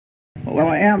Well,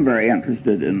 I am very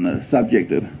interested in the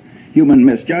subject of human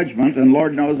misjudgment, and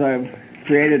Lord knows I've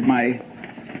created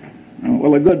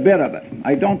a good bit of it.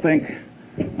 I don't think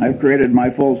I've created my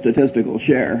full statistical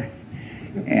share,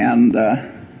 and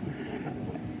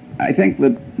I think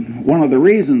that one of the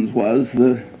reasons was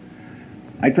that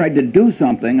I tried to do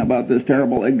something about this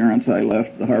terrible ignorance I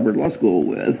left the Harvard Law School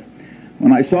with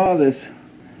when I saw this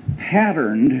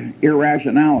patterned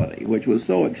irrationality, which was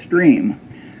so extreme,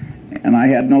 and I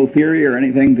had no theory or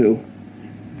anything to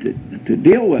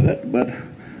deal with it, but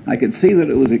I could see that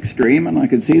it was extreme and I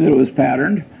could see that it was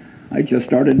patterned. I just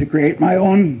started to create my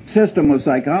own system of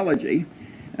psychology,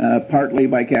 partly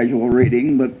by casual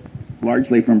reading, but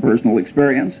largely from personal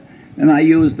experience, and I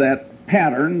used that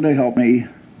pattern to help me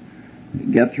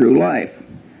get through life.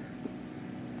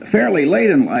 Fairly late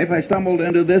in life, I stumbled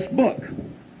into this book,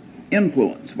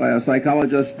 Influence, by a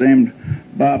psychologist named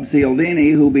Bob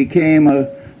Cialdini, who became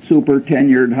a super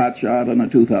tenured hotshot on a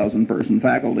 2,000-person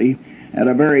faculty at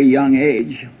a very young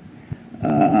age.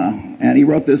 And he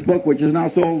wrote this book, which has now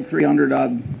sold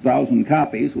 300,000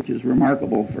 copies, which is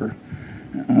remarkable for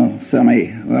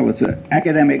it's an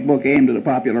academic book aimed at a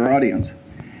popular audience.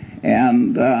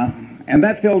 And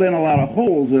that filled in a lot of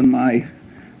holes in my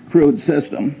crude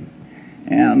system.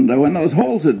 And when those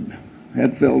holes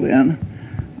had filled in,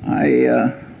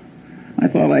 I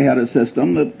thought I had a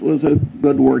system that was a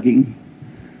good working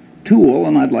tool,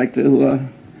 and I'd like to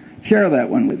share that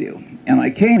one with you. And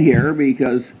I came here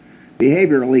because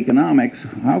behavioral economics,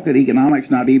 how could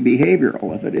economics not be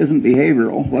behavioral? If it isn't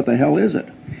behavioral, what the hell is it?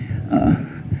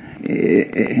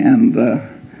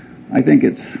 I think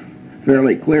it's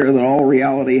fairly clear that all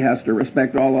reality has to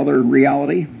respect all other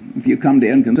reality. If you come to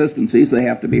inconsistencies, they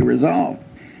have to be resolved.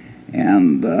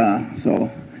 And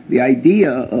so the idea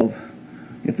of,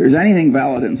 if there's anything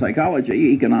valid in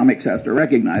psychology, economics has to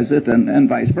recognize it, and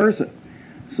vice versa.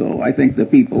 So I think the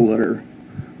people that are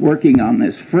working on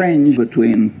this fringe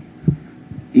between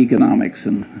economics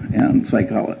and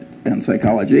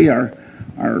psychology are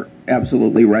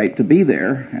absolutely right to be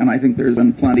there, and I think there's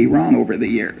been plenty wrong over the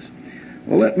years.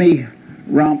 Well, let me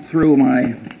romp through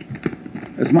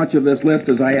as much of this list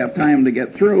as I have time to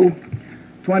get through.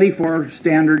 24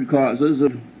 standard causes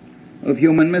of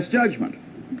human misjudgment.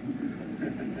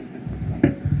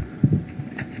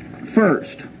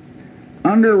 First,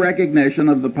 under recognition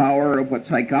of the power of what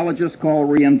psychologists call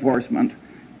reinforcement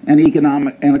and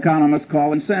economists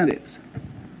call incentives.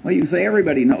 Well, you can say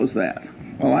everybody knows that.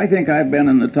 Well, I think I've been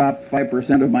in the top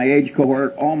 5% of my age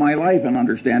cohort all my life in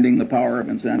understanding the power of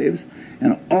incentives,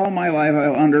 and all my life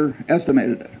I've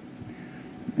underestimated it.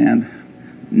 And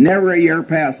never a year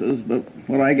passes but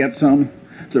when I get some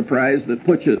surprise that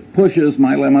pushes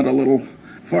my limit a little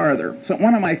farther. So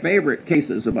one of my favorite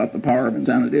cases about the power of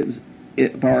incentives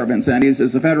is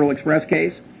the Federal Express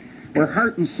case, where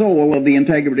heart and soul of the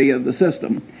integrity of the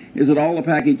system is that all the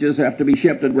packages have to be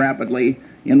shifted rapidly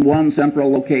in one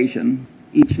central location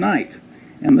each night.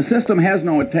 And the system has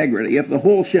no integrity if the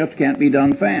whole shift can't be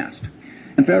done fast.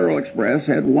 And Federal Express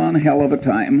had one hell of a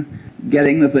time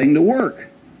getting the thing to work.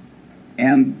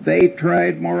 And they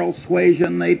tried moral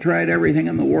suasion, they tried everything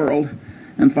in the world,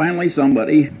 and finally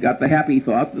somebody got the happy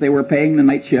thought that they were paying the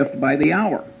night shift by the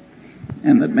hour,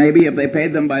 and that maybe if they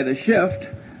paid them by the shift,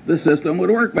 the system would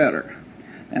work better.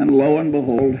 And lo and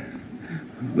behold,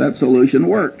 that solution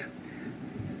worked.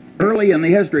 Early in the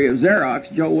history of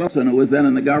Xerox, Joe Wilson, who was then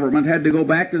in the government, had to go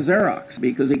back to Xerox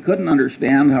because he couldn't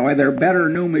understand how their better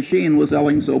new machine was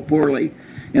selling so poorly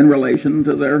in relation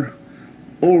to their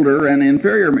older and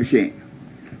inferior machine.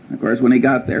 Of course, when he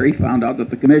got there, he found out that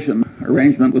the commission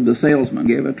arrangement with the salesman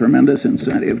gave a tremendous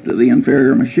incentive to the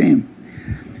inferior machine.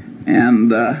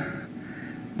 And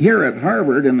here at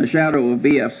Harvard, in the shadow of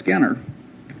B.F. Skinner,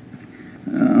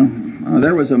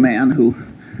 there was a man who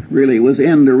really was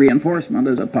into reinforcement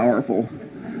as a powerful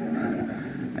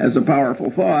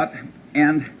thought.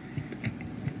 And,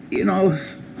 you know,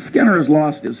 Skinner has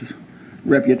lost his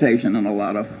reputation in a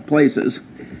lot of places.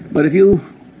 But if you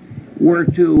were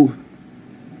to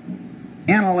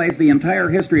analyze the entire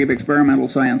history of experimental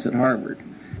science at Harvard,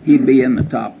 he'd be in the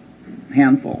top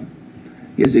handful.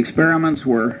 His experiments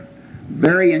were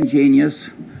very ingenious,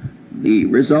 the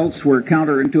results were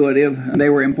counterintuitive, and they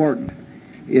were important.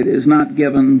 It is not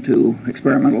given to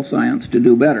experimental science to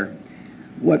do better.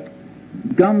 What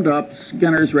gummed up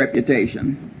Skinner's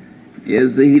reputation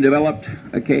is that he developed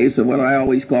a case of what I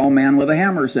always call man with a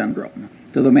hammer syndrome.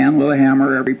 To the man with a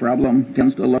hammer, every problem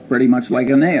tends to look pretty much like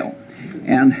a nail.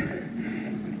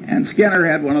 And Skinner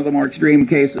had one of the more extreme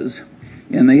cases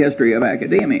in the history of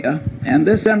academia, and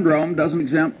this syndrome doesn't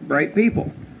exempt bright people.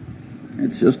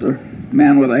 It's just a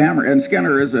man with a hammer. And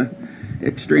Skinner is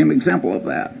extreme example of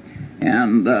that.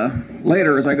 And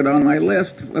later, as I go down my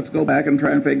list, let's go back and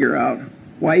try and figure out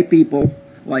why people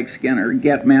like Skinner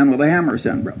get man with a hammer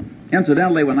syndrome.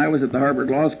 Incidentally, when I was at the Harvard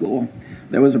Law School,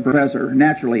 there was a professor,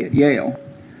 naturally at Yale,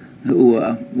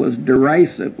 who was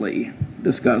derisively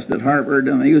discussed at Harvard,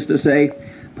 and they used to say,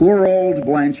 "Poor old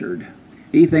Blanchard,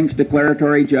 he thinks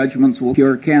declaratory judgments will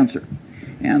cure cancer."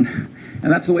 And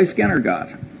that's the way Skinner got.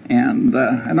 And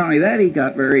not only that, he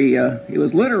got he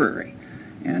was literary.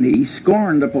 And he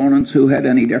scorned opponents who had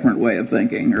any different way of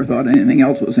thinking or thought anything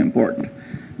else was important.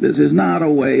 This is not a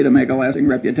way to make a lasting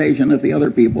reputation if the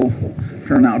other people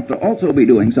turn out to also be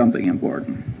doing something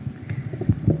important.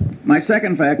 My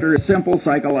second factor is simple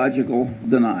psychological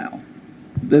denial.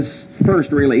 This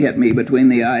first really hit me between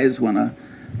the eyes when a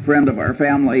friend of our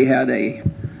family had a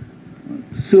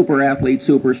super athlete,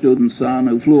 super student son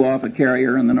who flew off a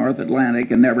carrier in the North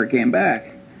Atlantic and never came back.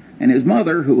 And his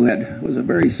mother, who was a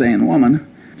very sane woman,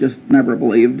 just never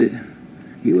believed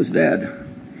he was dead.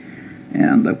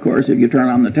 And of course, if you turn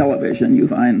on the television, you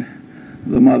find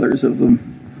the mothers of the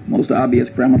most obvious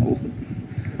criminals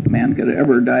that man could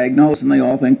ever diagnose, and they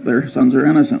all think their sons are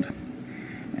innocent.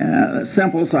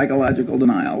 Simple psychological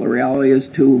denial. The reality is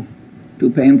too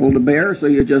painful to bear, so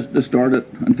you just distort it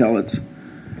until it's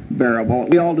bearable.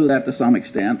 We all do that to some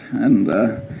extent, and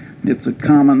it's a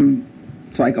common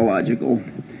psychological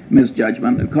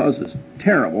misjudgment that causes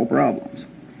terrible problems.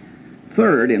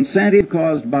 Third,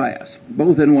 incentive-caused bias,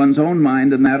 both in one's own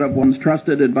mind and that of one's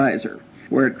trusted advisor,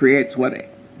 where it creates what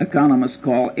economists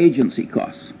call agency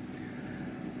costs.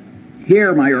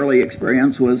 Here, my early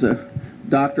experience was a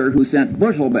doctor who sent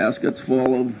bushel baskets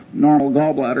full of normal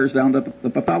gallbladders down to the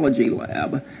pathology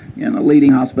lab in a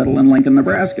leading hospital in Lincoln,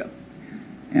 Nebraska.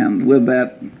 And with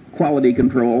that quality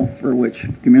control for which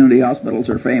community hospitals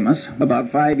are famous,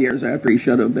 about 5 years after he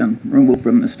should have been removed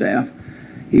from the staff,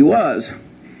 he was.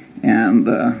 And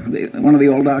one of the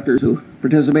old doctors who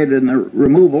participated in the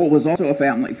removal was also a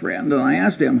family friend. And I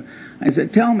asked him, I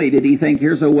said, "Tell me, did he think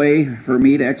here's a way for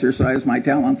me to exercise my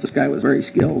talents?" This guy was very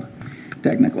skilled,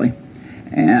 technically,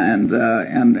 and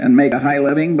make a high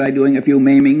living by doing a few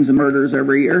maimings and murders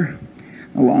every year,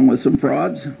 along with some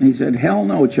frauds. He said, "Hell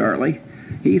no, Charlie."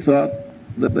 He thought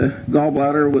that the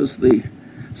gallbladder was the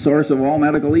source of all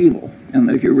medical evil, and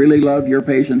that if you really loved your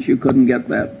patients, you couldn't get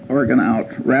that organ out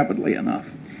rapidly enough.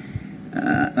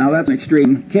 Now, that's an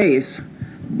extreme case,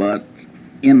 but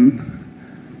in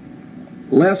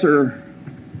lesser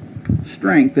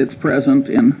strength, it's present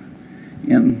in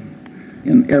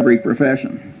every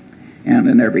profession and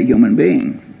in every human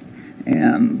being.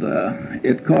 And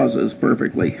it causes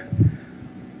perfectly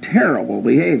terrible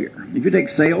behavior. If you take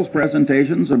sales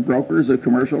presentations of brokers of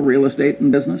commercial real estate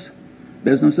and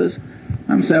businesses,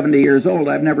 I'm 70 years old.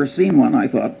 I've never seen one I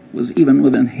thought was even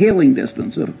within hailing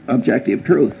distance of objective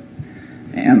truth.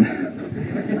 And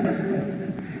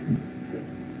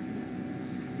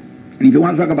if you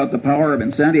want to talk about the power of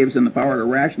incentives and the power to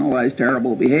rationalize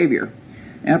terrible behavior,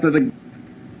 after the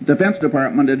Defense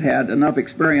Department had had enough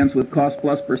experience with cost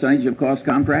plus percentage of cost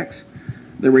contracts,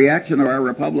 the reaction of our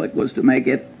republic was to make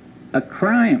it a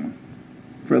crime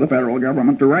for the federal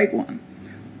government to write one.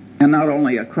 And not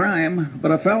only a crime,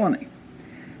 but a felony.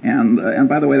 And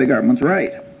by the way, the government's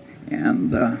right.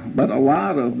 But a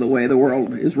lot of the way the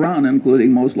world is run,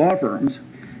 including most law firms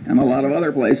and a lot of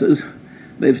other places,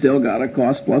 they've still got a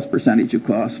cost plus percentage of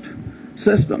cost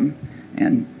system.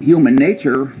 And human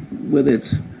nature, with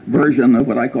its version of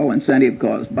what I call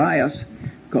incentive-caused bias,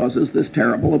 causes this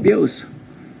terrible abuse.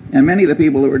 And many of the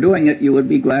people who are doing it, you would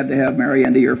be glad to have marry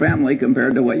into your family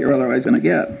compared to what you're otherwise going to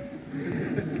get.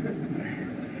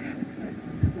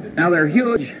 Now, there are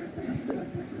huge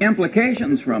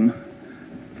implications from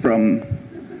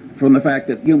the fact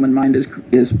that human mind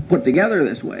is put together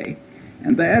this way,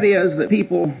 and that is that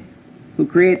people who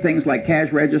create things like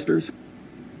cash registers,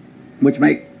 which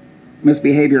make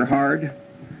misbehavior hard,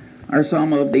 are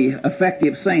some of the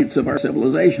effective saints of our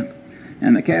civilization.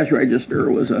 And the cash register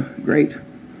was a great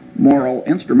moral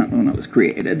instrument when it was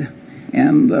created,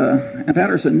 and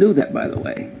Patterson knew that, by the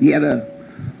way. He had a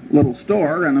little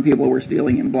store, and the people were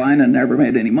stealing him blind and never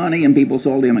made any money, and people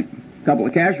sold him a couple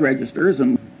of cash registers,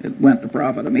 and it went to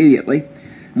profit immediately.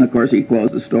 And of course, he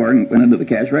closed the store and went into the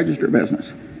cash register business,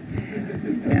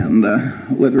 and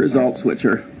with results which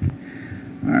are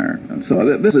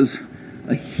so this is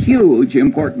a huge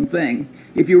important thing.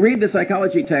 If you read the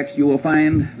psychology text, you will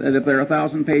find that if they're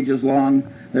 1,000 pages long,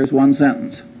 there's one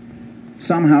sentence.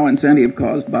 Somehow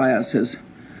incentive-caused bias has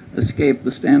escaped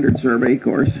the standard survey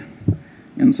course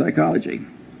in psychology.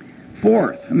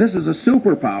 Fourth, and this is a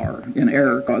superpower in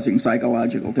error-causing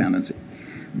psychological tendency,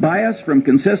 Bias from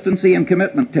consistency and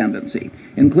commitment tendency,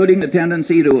 including the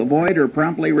tendency to avoid or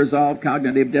promptly resolve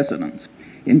cognitive dissonance.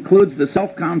 Includes the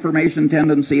self-confirmation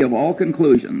tendency of all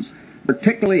conclusions,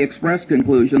 particularly expressed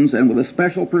conclusions, and with a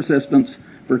special persistence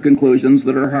for conclusions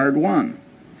that are hard-won.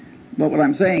 But what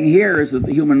I'm saying here is that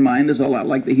the human mind is a lot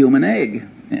like the human egg.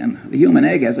 And the human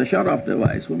egg has a shut-off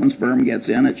device. When one sperm gets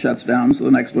in, it shuts down so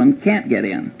the next one can't get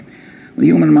in. The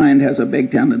human mind has a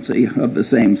big tendency of the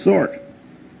same sort.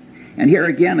 And here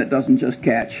again, it doesn't just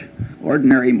catch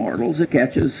ordinary mortals, it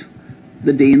catches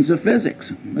the deans of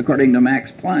physics. According to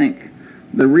Max Planck,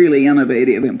 the really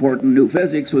innovative, important new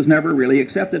physics was never really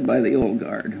accepted by the old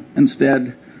guard.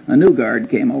 Instead, a new guard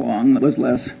came along that was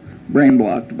less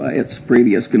brain-blocked by its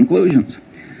previous conclusions.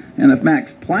 And if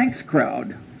Max Planck's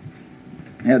crowd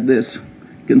had this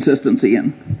consistency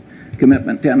and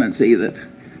commitment tendency that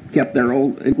kept their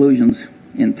old conclusions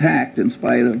intact in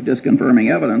spite of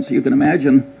disconfirming evidence, you can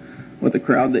imagine what the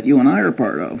crowd that you and I are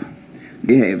part of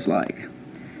behaves like.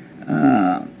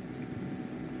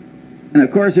 And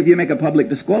of course, if you make a public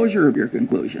disclosure of your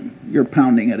conclusion, you're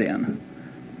pounding it in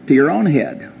to your own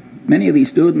head. Many of these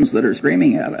students that are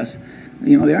screaming at us,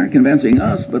 they aren't convincing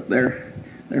us, but they're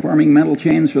forming mental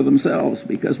chains for themselves,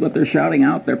 because what they're shouting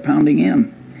out, they're pounding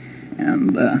in.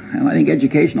 And I think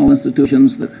educational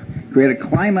institutions that create a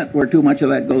climate where too much of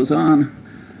that goes on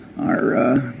are,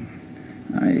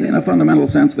 in a fundamental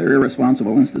sense, they're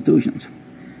irresponsible institutions.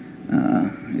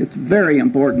 It's very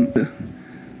important to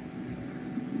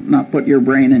not put your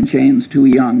brain in chains too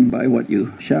young by what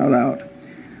you shout out.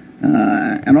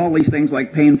 And all these things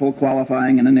like painful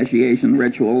qualifying and initiation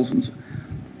rituals, and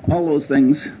all those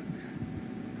things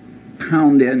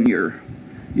pound in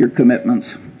your commitments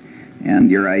and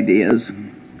your ideas.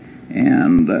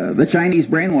 And the Chinese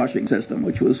brainwashing system,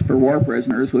 which was for war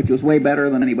prisoners, which was way better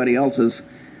than anybody else's,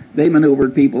 they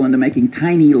maneuvered people into making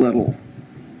tiny little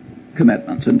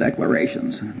commitments and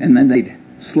declarations, and then they'd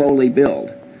slowly build.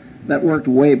 That worked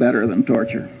way better than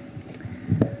torture.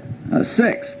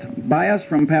 Sixth, bias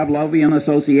from Pavlovian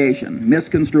association,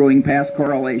 misconstruing past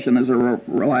correlation as a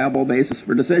reliable basis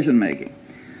for decision making.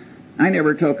 I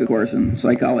never took a course in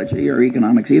psychology or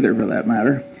economics either, for that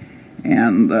matter,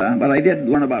 but I did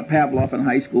learn about Pavlov in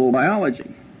high school biology,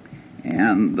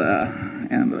 and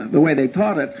the way they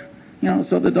taught it,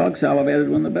 so the dog salivated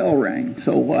when the bell rang.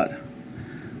 So what?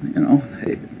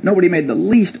 Nobody made the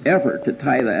least effort to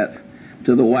tie that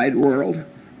to the wide world.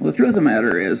 Well, the truth of the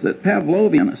matter is that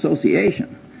Pavlovian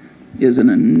association is an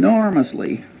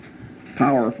enormously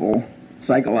powerful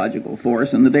psychological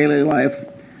force in the daily life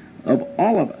of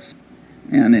all of us.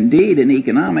 And indeed, in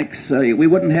economics, we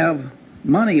wouldn't have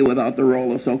money without the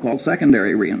role of so-called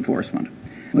secondary reinforcement,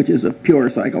 which is a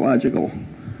pure psychological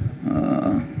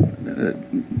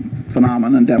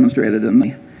phenomenon demonstrated in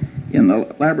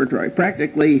the laboratory.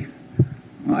 Practically,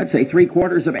 I'd say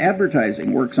 3/4 of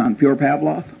advertising works on pure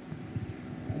Pavlov.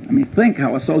 I mean, think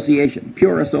how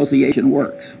pure association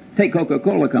works. Take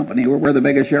Coca-Cola Company, where we're the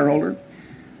biggest shareholder.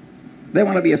 They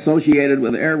want to be associated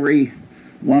with every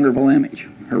wonderful image.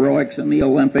 Heroics in the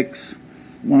Olympics,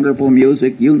 wonderful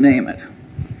music, you name it.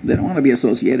 They don't want to be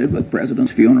associated with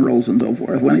presidents' funerals and so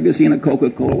forth. When have you seen a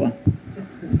Coca-Cola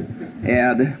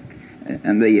ad?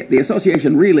 And the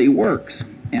association really works.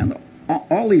 And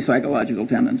all these psychological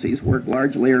tendencies work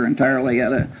largely or entirely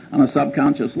on a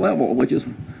subconscious level,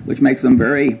 which makes them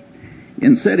very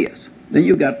insidious. Then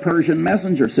you've got Persian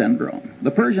messenger syndrome.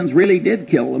 The Persians really did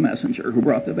kill the messenger who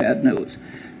brought the bad news.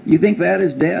 You think that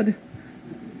is dead?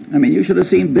 I mean, you should have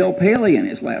seen Bill Paley in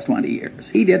his last 20 years.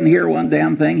 He didn't hear one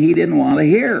damn thing he didn't want to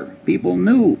hear. People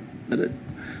knew that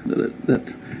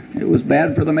it was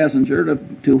bad for the messenger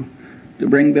to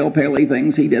bring Bill Paley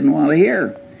things he didn't want to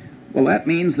hear. Well, that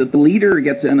means that the leader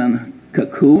gets in a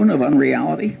cocoon of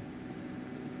unreality.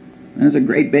 And it's a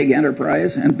great big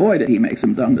enterprise, and boy, did he make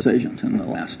some dumb decisions in the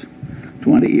last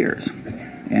 20 years.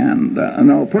 And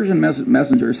no, Persian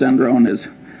messenger syndrome is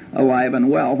alive and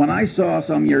well. When I saw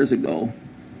some years ago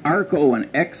Arco and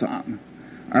Exxon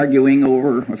arguing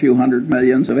over a few $100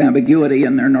 million of ambiguity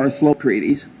in their North Slope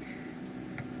treaties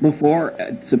before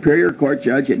a Superior Court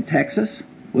judge in Texas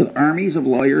with armies of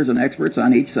lawyers and experts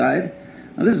on each side.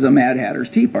 Now, this is a Mad Hatter's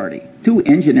Tea Party. Two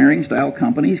engineering-style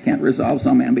companies can't resolve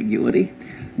some ambiguity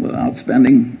without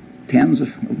spending tens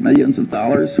of millions of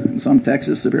dollars in some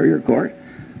Texas Superior Court.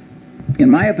 In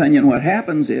my opinion, what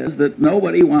happens is that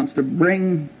nobody wants to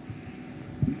bring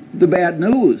the bad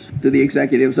news to the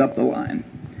executives up the line.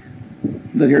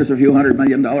 That here's a few $100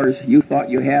 million you thought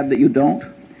you had that you don't.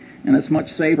 And it's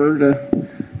much safer to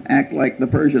act like the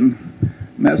Persian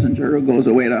messenger who goes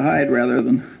away to hide rather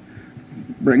than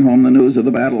bring home the news of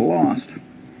the battle lost.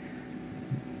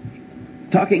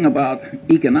 talking about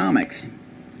economics,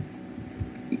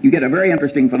 you get a very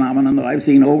interesting phenomenon that I've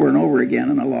seen over and over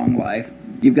again in a long life.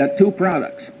 You've got two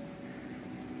products.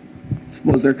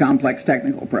 Suppose they're complex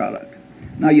technical product.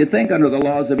 Now you think under the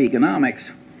laws of economics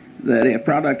that if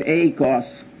product A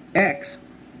costs X,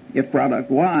 if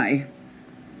product Y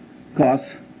costs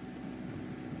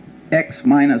X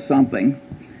minus something,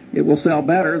 it will sell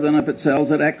better than if it sells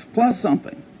at X plus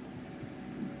something.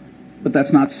 But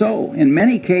that's not so. In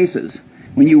many cases,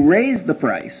 when you raise the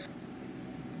price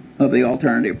of the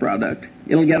alternative product,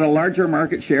 it'll get a larger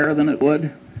market share than it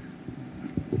would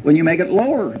when you make it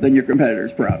lower than your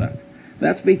competitor's product.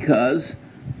 That's because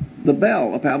the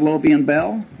bell, a Pavlovian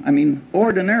bell,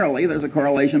 ordinarily there's a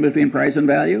correlation between price and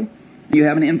value. You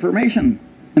have an information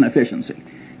inefficiency.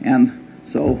 And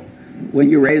so when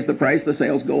you raise the price, the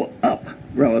sales go up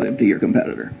relative to your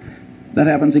competitor. That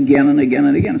happens again and again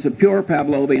and again. It's a pure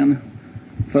Pavlovian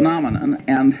phenomenon,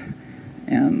 and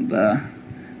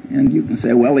you can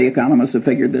say, well, the economists have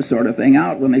figured this sort of thing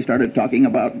out when they started talking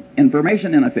about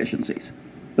information inefficiencies.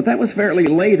 But that was fairly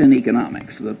late in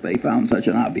economics that they found such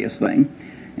an obvious thing.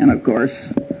 And of course,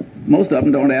 most of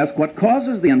them don't ask what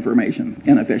causes the information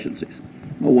inefficiencies.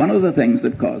 Well, one of the things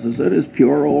that causes it is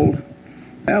pure old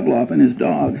Pavlov and his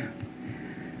dog.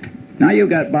 Now you've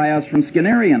got bias from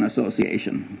Skinnerian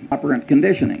association, operant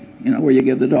conditioning, where you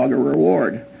give the dog a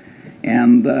reward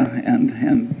and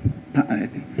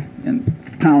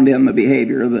pound in the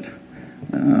behavior that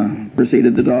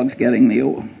preceded the dog's getting the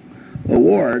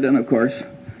award. And of course,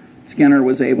 Skinner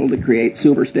was able to create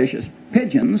superstitious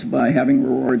pigeons by having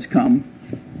rewards come,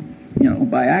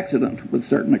 by accident with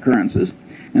certain occurrences.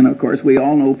 And of course, we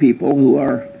all know people who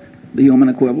are the human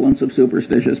equivalents of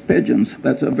superstitious pigeons.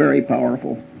 That's a very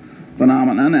powerful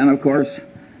phenomenon. And of course,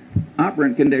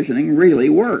 operant conditioning really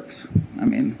works.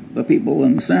 The people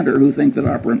in the center who think that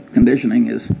operant conditioning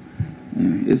is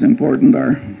important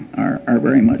are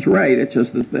very much right. It's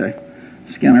just that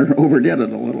Skinner overdid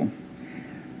it a little.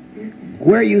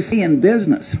 Where you see in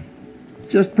business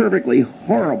just perfectly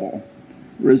horrible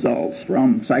results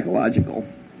from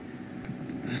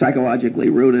psychologically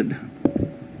rooted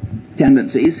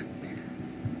tendencies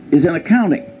is in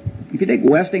accounting. If you take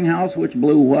Westinghouse, which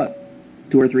blew $2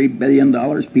 or $3 billion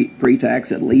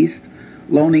pre-tax at least,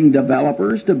 loaning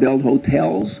developers to build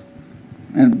hotels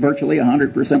and virtually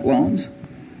 100% loans.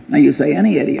 Now you say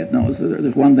any idiot knows that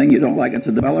there's one thing you don't like, it's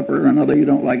a developer, and another you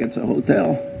don't like, it's a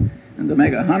hotel. And to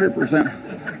make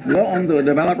 100% loan to a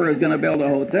developer who's going to build a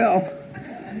hotel,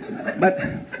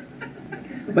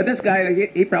 but this guy,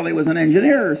 he probably was an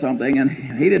engineer or something, and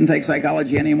he didn't take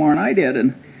psychology any more than I did,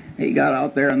 and he got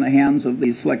out there in the hands of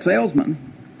these slick salesmen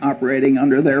operating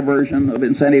under their version of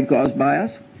incentive cost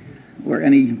bias, where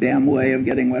any damn way of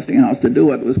getting Westinghouse to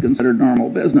do it was considered normal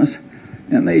business,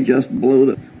 and they just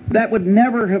blew it. That would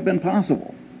never have been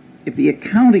possible if the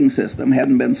accounting system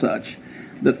hadn't been such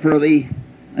that for the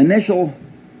initial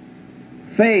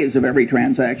phase of every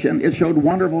transaction, it showed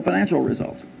wonderful financial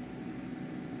results.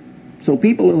 So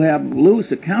people who have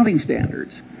loose accounting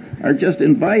standards are just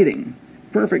inviting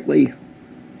perfectly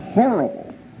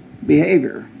horrible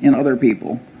behavior in other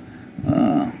people,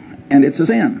 and it's a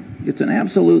sin. It's an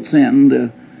absolute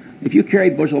sin. If you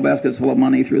carried bushel baskets full of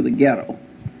money through the ghetto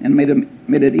and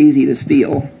made it easy to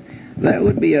steal, that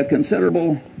would be a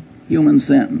considerable human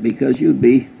sin, because you'd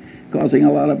be causing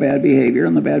a lot of bad behavior,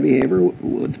 and the bad behavior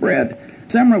would spread.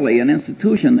 Similarly, an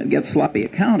institution that gets sloppy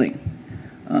accounting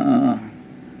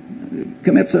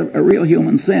commits a real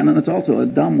human sin, and it's also a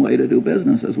dumb way to do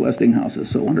business, as Westinghouse has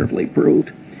so wonderfully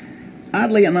proved.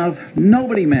 Oddly enough,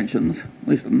 nobody mentions, at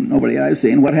least nobody I've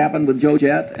seen, what happened with Joe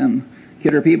Jett and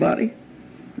Kidder Peabody.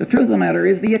 The truth of the matter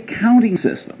is the accounting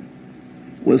system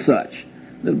was such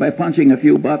that by punching a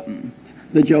few buttons,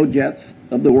 the Joe Jetts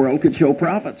of the world could show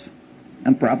profits,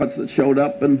 and profits that showed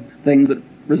up in things that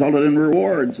resulted in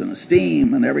rewards and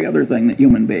esteem and every other thing that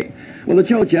human being. Well, the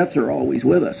Joe Jetts are always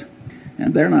with us,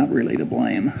 and they're not really to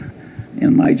blame,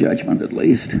 in my judgment at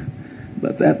least.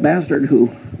 But that bastard who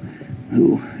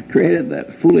created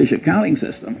that foolish accounting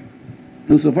system,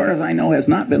 who, so far as I know, has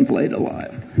not been flayed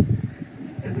alive,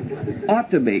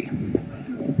 ought to be.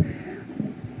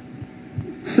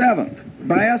 Seventh,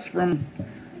 bias from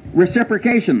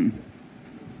reciprocation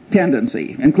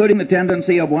tendency, including the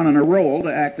tendency of one in a role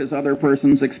to act as other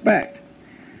persons expect.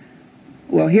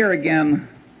 Well, here again,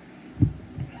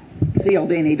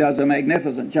 Cialdini does a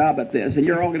magnificent job at this, and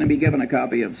you're all going to be given a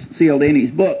copy of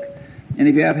Cialdini's book. And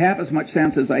if you have half as much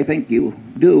sense as I think you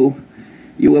do,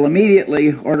 you will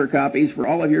immediately order copies for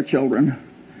all of your children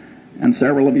and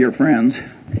several of your friends.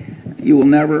 You will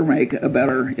never make a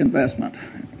better investment.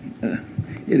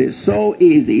 It is so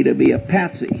easy to be a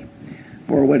patsy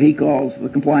for what he calls the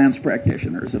compliance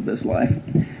practitioners of this life.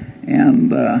 And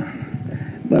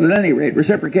but at any rate,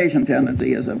 reciprocation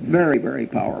tendency is a very, very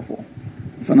powerful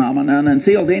phenomenon, and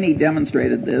Cialdini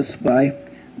demonstrated this by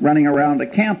running around a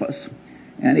campus,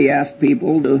 and he asked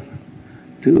people to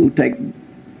take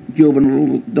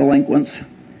juvenile delinquents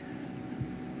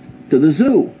to the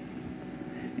zoo.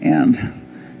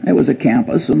 And it was a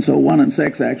campus, and so 1 in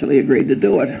 6 actually agreed to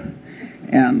do it.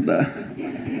 And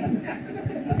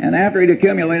after he'd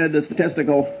accumulated the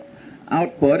statistical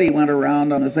output, he went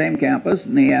around on the same campus,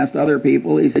 and he asked other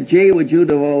people, he said, gee, would you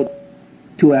devote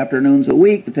 2 afternoons a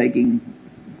week to taking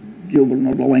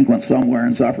juvenile delinquents somewhere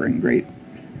and suffering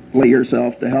greatly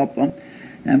yourself to help them?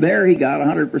 And there he got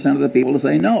 100% of the people to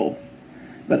say no.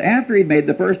 But after he'd made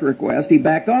the first request, he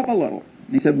backed off a little.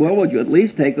 He said, well, would you at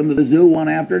least take them to the zoo 1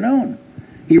 afternoon?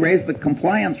 He raised the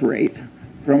compliance rate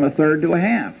from 1/3 to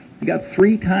 1/2. He got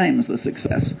 3 times the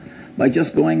success by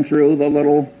just going through the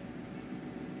little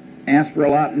ask for a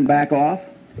lot and back off.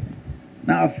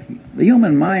 Now, if the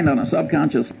human mind on a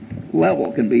subconscious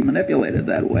level can be manipulated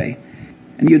that way,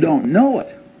 and you don't know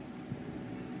it,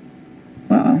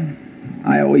 well,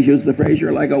 I always use the phrase,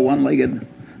 you're like a one-legged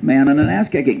man in an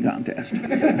ass-kicking contest.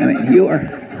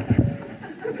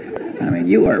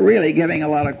 You are really giving a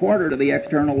lot of quarter to the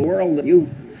external world that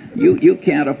you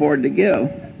can't afford to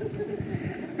give.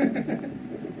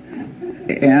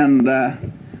 And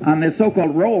on this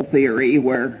so-called role theory,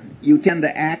 where you tend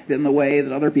to act in the way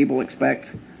that other people expect,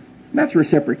 that's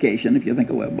reciprocation, if you think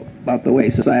about the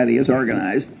way society is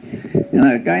organized. And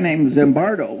a guy named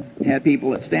Zimbardo had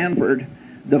people at Stanford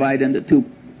divide into 2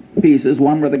 pieces.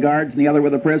 One were the guards and the other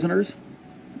were the prisoners.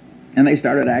 And they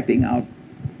started acting out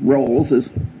roles as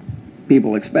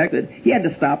people expected. He had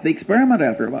to stop the experiment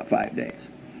after about 5 days.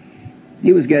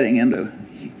 He was getting into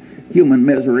human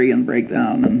misery and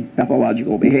breakdown and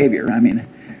pathological behavior. I mean,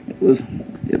 it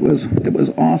was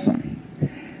awesome.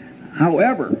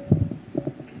 However,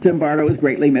 Zimbardo was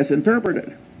greatly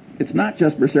misinterpreted. It's not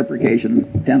just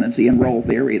reciprocation tendency and role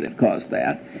theory that caused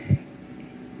that.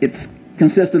 It's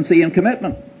consistency and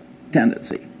commitment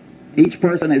tendency. Each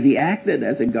person, as he acted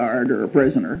as a guard or a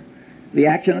prisoner, the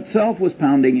action itself was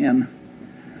pounding in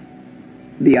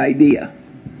the idea.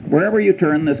 Wherever you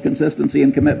turn, this consistency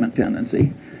and commitment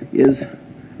tendency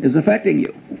is affecting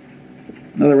you.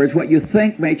 In other words, what you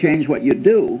think may change what you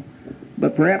do,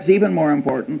 but perhaps even more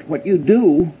important, what you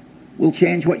do will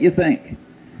change what you think.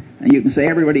 And you can say,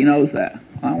 everybody knows that.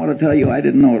 I want to tell you, I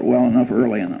didn't know it well enough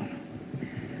early enough.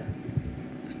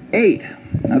 8.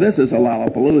 Now this is a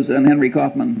Lollapalooza, and Henry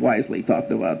Kaufman wisely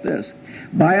talked about this.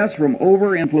 Bias from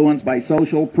over-influence by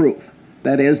social proof,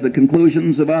 that is, the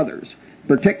conclusions of others,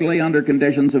 particularly under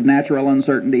conditions of natural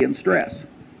uncertainty and stress.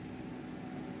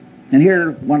 And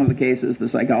here, one of the cases the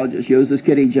psychologist used is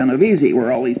Kitty Genovese, where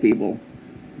all these people,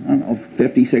 I don't know,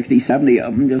 50, 60, 70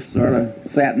 of them just sort of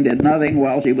sat and did nothing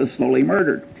while she was slowly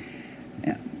murdered.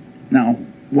 Now,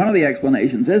 one of the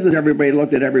explanations is everybody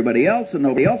looked at everybody else and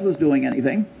nobody else was doing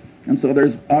anything, and so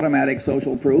there's automatic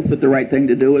social proof that the right thing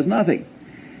to do is nothing.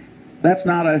 That's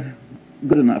not a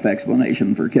good enough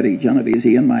explanation for Kitty Genovese,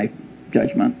 in my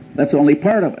judgment. That's only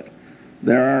part of it.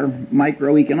 There are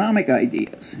microeconomic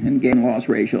ideas in gain-loss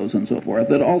ratios and so forth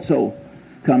that also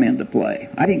come into play.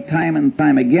 I think time and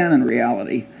time again in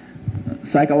reality,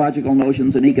 psychological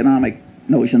notions and economic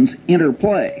notions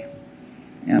interplay.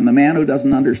 And the man who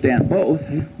doesn't understand both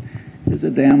is a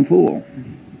damn fool.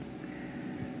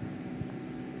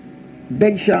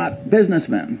 Big shot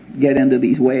businessmen get into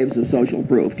these waves of social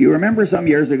proof. Do you remember some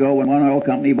years ago when one oil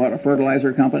company bought a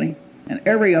fertilizer company? And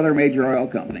every other major oil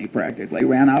company practically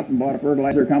ran out and bought a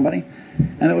fertilizer company.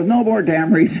 And there was no more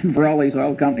damn reason for all these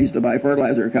oil companies to buy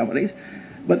fertilizer companies.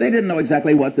 But they didn't know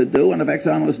exactly what to do, and if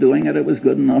Exxon was doing it, it was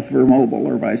good enough for Mobil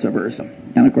or vice versa.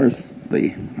 And of course,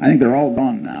 I think they're all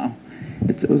gone now.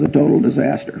 It was a total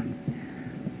disaster.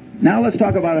 Now let's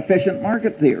talk about efficient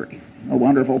market theory, a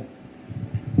wonderful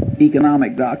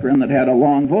economic doctrine that had a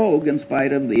long vogue in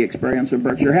spite of the experience of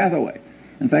Berkshire Hathaway.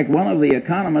 In fact, one of the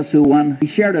economists who won, he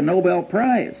shared a Nobel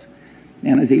Prize.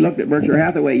 And as he looked at Berkshire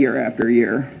Hathaway year after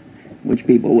year, which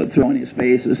people would throw in his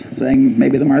face as saying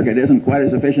maybe the market isn't quite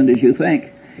as efficient as you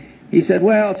think, he said,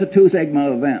 well, it's a 2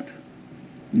 sigma event.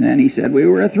 And then he said we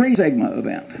were a 3 sigma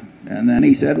event. And then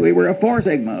he said we were a 4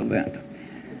 sigma event.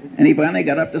 And he finally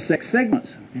got up to 6 sigmas.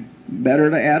 Better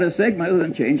to add a sigma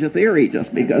than change a theory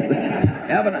just because the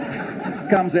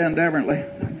evidence comes in differently.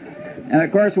 And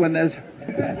of course, when this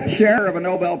share of a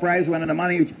Nobel Prize went into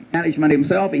money management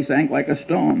himself, he sank like a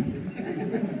stone.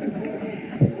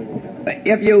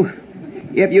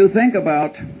 If you think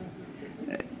about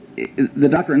the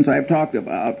doctrines I've talked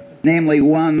about, namely,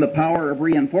 1, the power of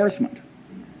reinforcement.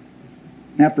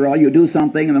 After all, you do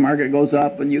something and the market goes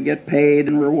up and you get paid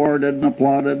and rewarded and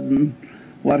applauded and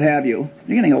what have you.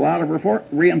 You're getting a lot of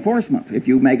reinforcement if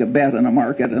you make a bet in a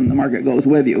market and the market goes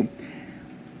with you.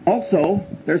 Also,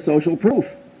 there's social proof.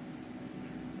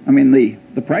 I mean,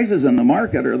 the prices in the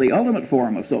market are the ultimate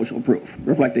form of social proof,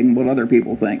 reflecting what other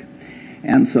people think.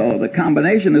 And so the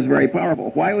combination is very powerful.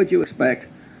 Why would you expect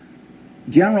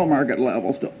general market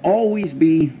levels to always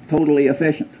be totally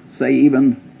efficient, say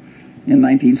even in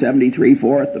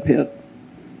 1973-4 at the pit,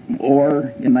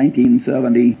 or in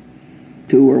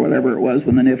 1972 or whatever it was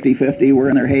when the Nifty 50 were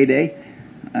in their heyday?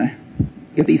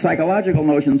 If these psychological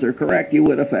notions are correct, you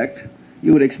would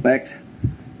expect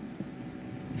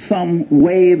some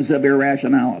waves of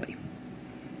irrationality,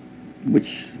 which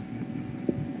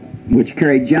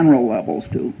carry general levels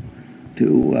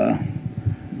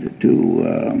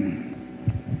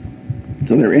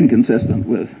so they're inconsistent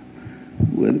with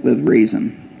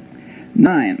reason.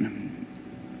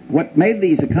 9. What made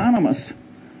these economists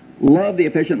love the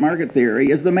efficient market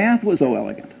theory is the math was so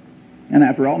elegant. And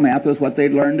after all, math was what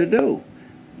they'd learned to do.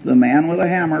 The man with a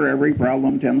hammer, every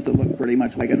problem tends to look pretty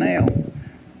much like a nail.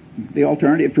 The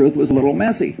alternative truth was a little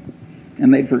messy.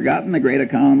 And they'd forgotten the great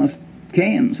economist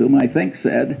Keynes, whom I think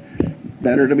said,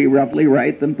 better to be roughly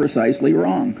right than precisely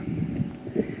wrong.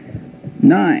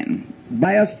 9.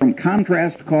 Bias from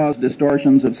contrast cause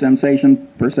distortions of sensation,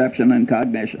 perception, and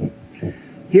cognition.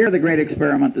 Here, the great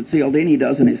experiment that Cialdini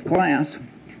does in his class is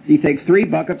he takes 3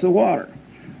 buckets of water.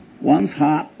 One's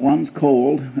hot, one's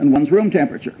cold, and one's room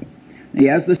temperature. He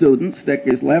has the student stick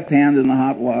his left hand in the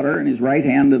hot water and his right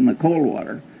hand in the cold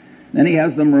water. Then he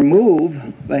has them remove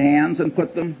the hands and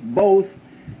put them both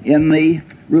in the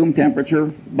room temperature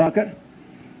bucket.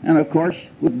 And of course,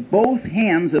 with both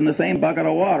hands in the same bucket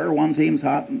of water, one seems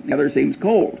hot and the other seems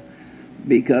cold,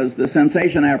 because the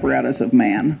sensation apparatus of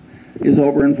man is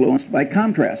over-influenced by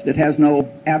contrast. It has no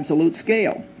absolute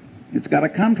scale. It's got a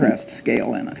contrast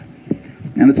scale in it.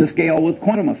 And it's a scale with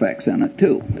quantum effects in it,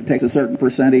 too. It takes a certain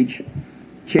percentage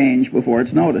change before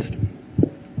it's noticed.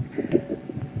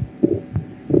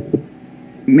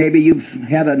 Maybe you've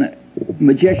had a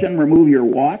magician remove your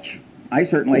watch. I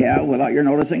certainly have, without your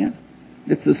noticing it.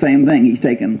 It's the same thing. He's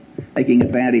taking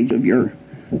advantage of your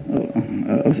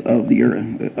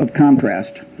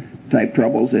contrast type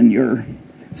troubles in your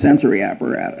sensory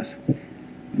apparatus.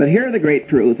 But here the great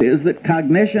truth is that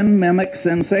cognition mimics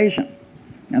sensation,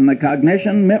 and the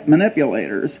cognition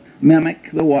manipulators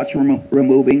mimic the watch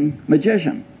removing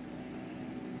magician.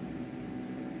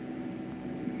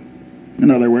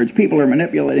 In other words, people are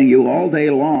manipulating you all day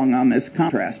long on this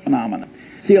contrast phenomenon.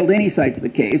 Cialdini cites the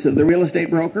case of the real estate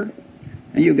broker,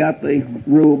 and you got the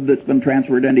rube that's been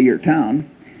transferred into your town,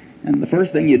 and the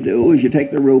first thing you do is you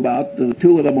take the rube out to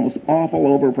 2 of the most awful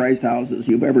overpriced houses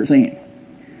you've ever seen.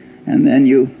 And then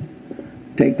you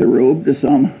take the rube to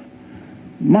some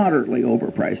moderately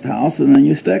overpriced house, and then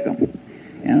you stick them.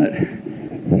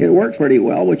 And it works pretty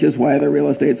well, which is why the real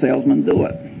estate salesmen do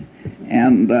it.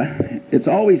 And it's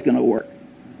always going to work.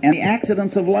 And the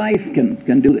accidents of life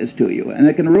can do this to you, and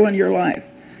it can ruin your life.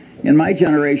 In my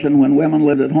generation, when women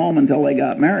lived at home until they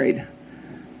got married,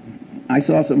 I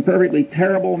saw some perfectly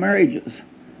terrible marriages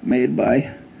made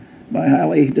by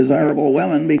highly desirable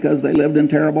women because they lived in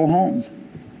terrible homes.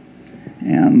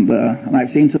 And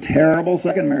I've seen some terrible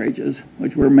second marriages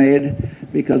which were made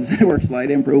because there were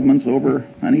slight improvements over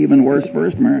an even worse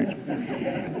first marriage.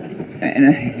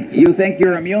 And you think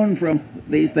you're immune from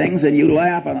these things and you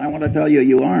laugh, and I want to tell you,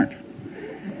 you aren't.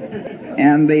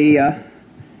 And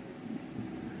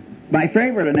my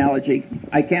favorite analogy,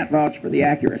 I can't vouch for the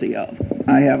accuracy of.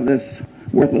 I have this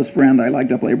worthless friend I like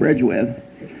to play bridge with,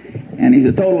 and he's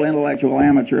a total intellectual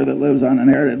amateur that lives on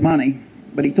inherited money.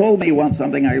 But he told me once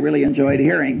something I really enjoyed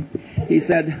hearing. He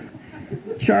said,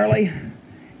 Charlie,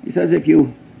 he says, if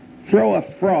you throw a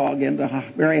frog into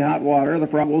very hot water, the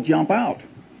frog will jump out.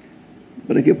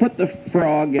 But if you put the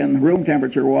frog in room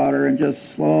temperature water and just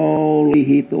slowly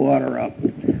heat the water up,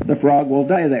 the frog will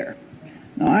die there.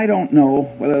 Now, I don't know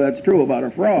whether that's true about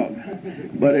a frog,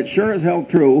 but it sure as hell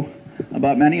true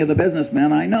about many of the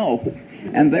businessmen I know.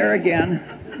 And there again,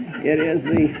 it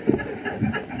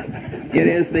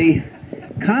is the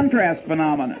contrast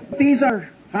phenomenon. These are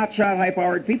hotshot,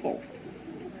 high-powered people.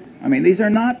 I mean, these are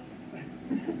not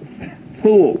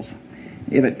fools.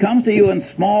 If it comes to you in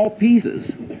small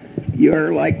pieces,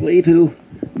 you're likely to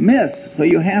miss. So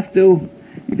you have to,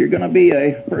 if you're going to be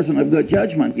a person of good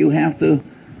judgment, you have to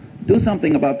do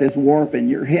something about this warp in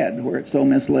your head where it's so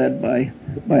misled by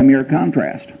mere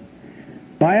contrast.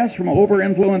 Bias from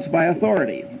over-influence by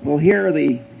authority. Well, here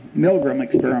the Milgram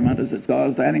experiment, as it's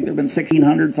caused, I think there have been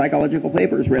 1,600 psychological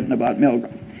papers written about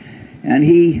Milgram. And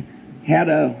he had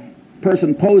a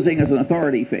person posing as an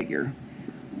authority figure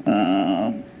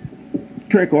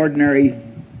trick ordinary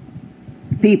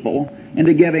people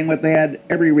into giving what they had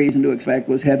every reason to expect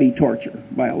was heavy torture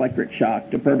by electric shock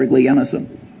to perfectly innocent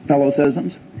fellow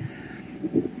citizens.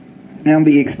 And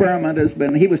the experiment has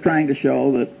been, he was trying to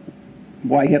show that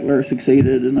why Hitler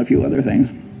succeeded and a few other things.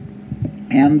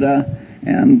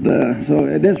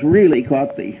 So this really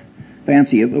caught the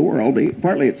fancy of the world.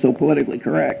 Partly it's so politically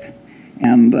correct,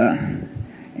 and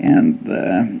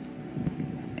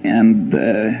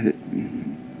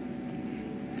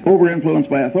over-influenced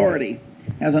by authority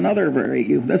has another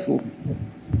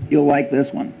you'll like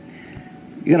this one.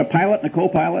 You got a pilot and a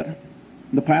co-pilot.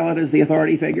 The pilot is the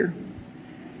authority figure.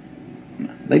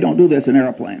 They don't do this in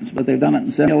airplanes, but they've done it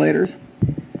in simulators.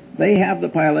 They have the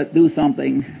pilot do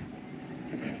something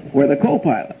where the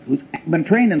co-pilot, who's been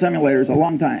trained in simulators a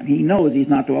long time, he knows he's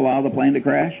not to allow the plane to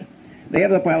crash. They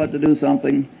have the pilot to do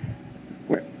something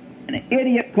where an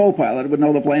idiot co-pilot would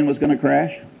know the plane was going to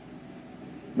crash,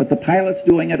 but the pilot's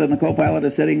doing it and the co-pilot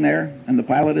is sitting there and the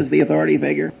pilot is the authority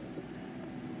figure.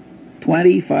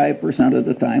 25% of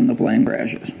the time the plane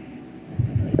crashes.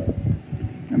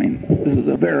 I mean, this is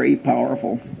a very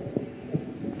powerful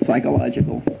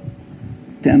psychological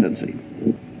tendency.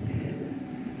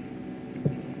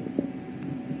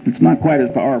 It's not quite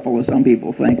as powerful as some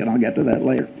people think, and I'll get to that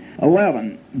later.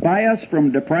 11. Bias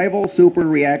from deprival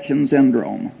superreaction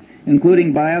syndrome,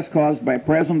 including bias caused by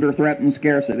present or threatened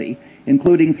scarcity,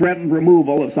 including threatened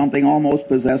removal of something almost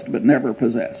possessed but never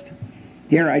possessed.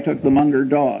 Here I took the Munger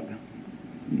dog.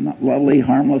 Lovely,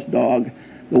 harmless dog.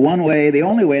 The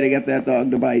only way to get that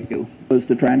dog to bite you was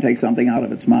to try and take something out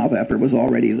of its mouth after it was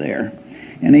already there.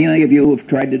 And any of you who have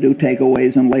tried to do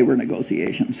takeaways in labor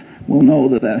negotiations will know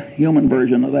that the human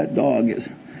version of that dog is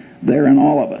there in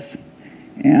all of us.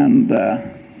 And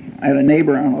I had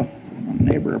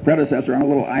a predecessor on a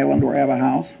little island where I have a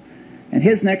house, and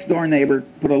his next door neighbor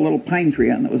put a little pine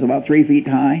tree in that was about 3 feet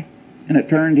high, and it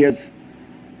turned his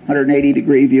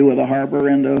 180-degree view of the harbor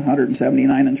into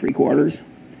 179 3/4.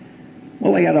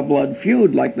 Well, they had a blood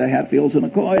feud like the Hatfields and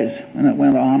McCoys, and it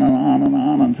went on and on and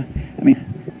on. And I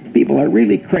mean, people are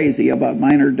really crazy about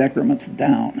minor decrements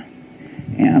down.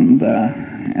 And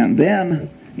then,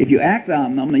 if you act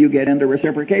on them, you get into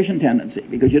reciprocation tendency,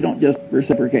 because you don't just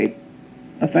reciprocate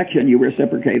affection, you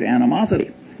reciprocate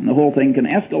animosity, and the whole thing can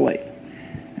escalate.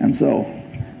 And so,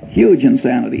 huge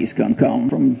insanities can come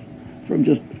from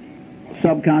just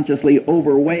subconsciously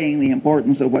overweighing the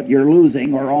importance of what you're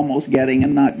losing or almost getting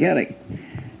and not getting.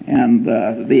 And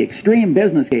the extreme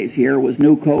business case here was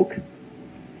New Coke.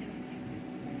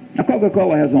 Now,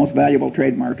 Coca-Cola has the most valuable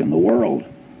trademark in the world.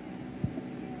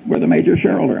 We're the major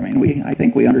shareholder. I mean, I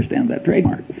think we understand that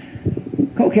trademark.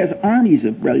 Coke has armies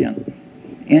of brilliant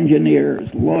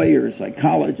engineers, lawyers,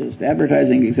 psychologists,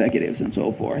 advertising executives, and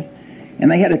so forth.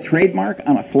 And they had a trademark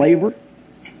on a flavor,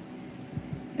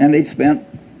 and they'd spent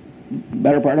the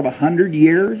better part of 100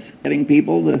 years getting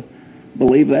people to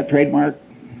believe that trademark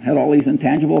had all these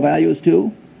intangible values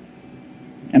too.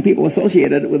 And people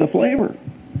associated it with a flavor.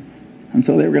 And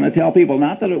so they were going to tell people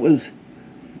not that it was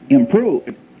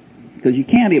improved, because you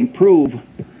can't improve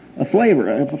a flavor.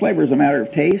 If a flavor is a matter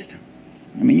of taste,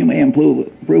 I mean, you may improve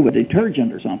a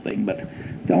detergent or something, but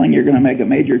telling you're going to make a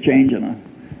major change in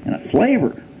a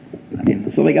flavor. I mean,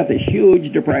 so they got this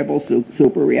huge deprival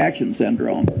superreaction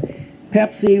syndrome.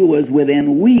 Pepsi was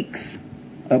within weeks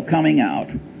of coming out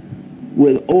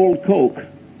with old Coke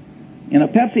in a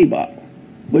Pepsi bottle,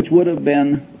 which would have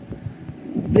been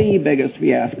the biggest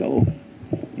fiasco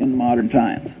in modern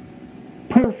times.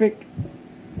 Perfect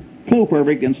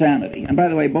insanity. And by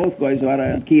the way, both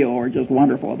Goizueta and Keogh are just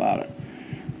wonderful about it.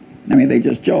 I mean, they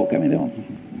just joke. I mean, they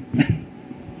don't.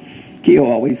 Keogh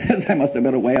always says, I must have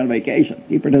been away on vacation.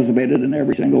 He participated in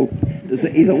every single...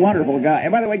 He's a wonderful guy.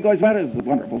 And by the way, Goizueta is a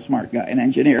wonderful, smart guy, an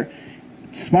engineer.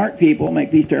 Smart people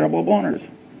make these terrible boners.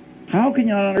 How can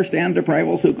you not understand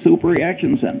deprival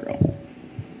superreaction syndrome?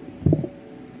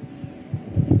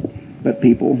 But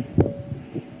people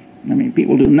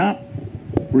do not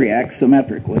react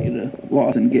symmetrically to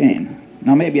loss and gain.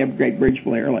 Now, maybe a great bridge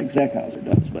player like Zeckhauser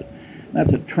does, but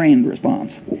that's a trained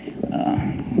response.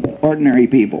 Ordinary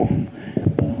people,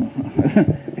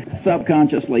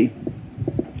 subconsciously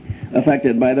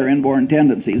affected by their inborn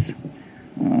tendencies.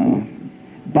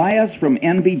 Bias from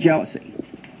envy, jealousy.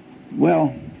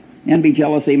 Well, envy,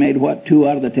 jealousy made what, 2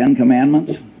 out of the 10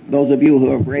 commandments? Those of you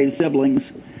who have raised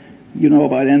siblings, you know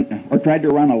about or tried to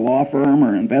run a law firm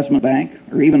or investment bank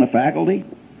or even a faculty.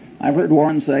 I've heard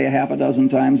Warren say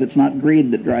 6 times, it's not greed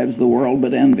that drives the world,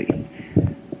 but envy.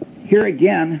 Here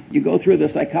again, you go through the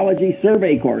psychology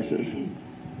survey courses,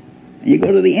 You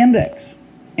go to the index,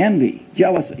 envy,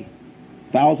 jealousy,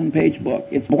 1,000-page book.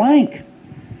 It's blank.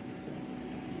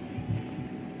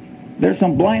 There's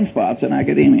some blind spots in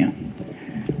academia,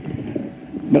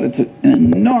 but it's an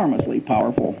enormously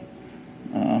powerful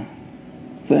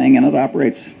thing, and it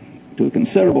operates to a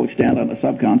considerable extent on the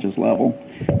subconscious level.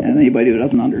 And anybody who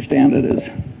doesn't understand it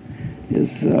is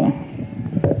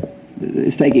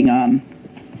taking on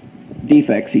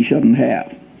defects he shouldn't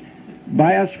have.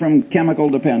 Bias from chemical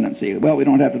dependency. Well, we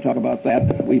don't have to talk about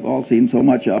that. We've all seen so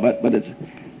much of it, but it's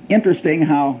interesting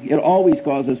how it always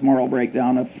causes moral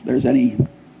breakdown if there's any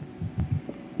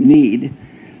need,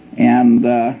 and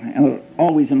it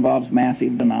always involves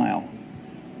massive denial.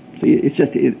 So it's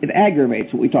just, it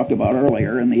aggravates what we talked about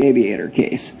earlier in the aviator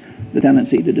case, the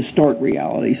tendency to distort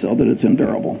reality so that it's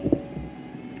endurable.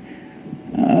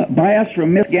 Bias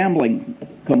from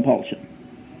misgambling compulsion.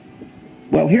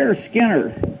 Well, here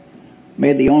Skinner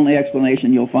made the only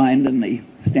explanation you'll find in the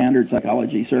standard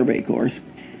psychology survey course.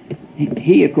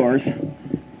 He, of course,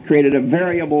 created a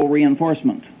variable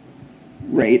reinforcement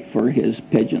rate for his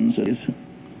pigeons, his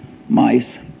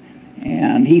mice,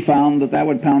 and he found that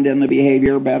would pound in the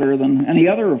behavior better than any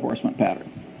other reinforcement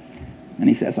pattern. And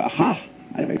he says, aha,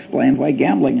 I've explained why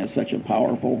gambling is such a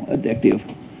powerful, addictive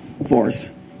force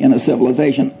in a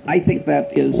civilization. I think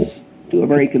that is, to a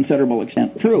very considerable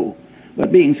extent, true.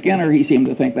 But being Skinner, he seemed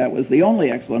to think that was the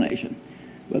only explanation.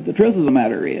 But the truth of the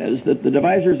matter is that the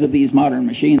devisers of these modern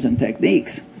machines and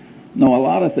techniques know a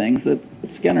lot of things that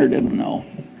Skinner didn't know.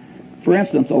 For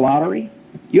instance, a lottery.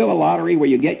 You have a lottery where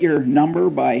you get your number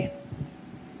by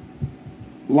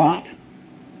lot,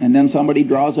 and then somebody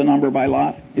draws a number by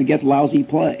lot. It gets lousy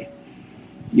play.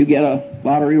 You get a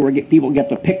lottery where people get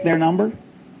to pick their number,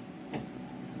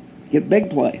 get big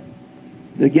play.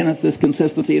 Again, it's this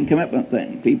consistency and commitment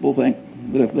thing. People think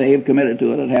that if they have committed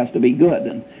to it, it has to be good.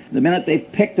 And the minute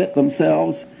they've picked it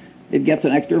themselves, it gets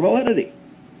an extra validity.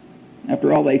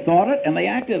 After all, they thought it and they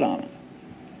acted on it.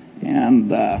 And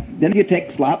then if you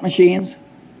take slot machines,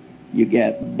 you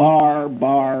get bar,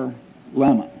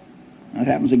 lemon. That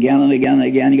happens again and again and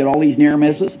again. You get all these near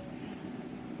misses.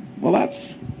 Well, that's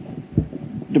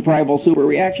deprival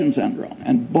superreaction syndrome.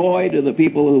 And boy, do the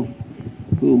people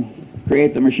who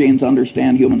create the machines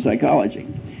understand human psychology.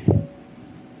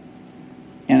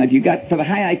 And if you got, for the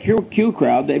high IQ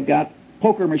crowd, they've got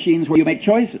poker machines where you make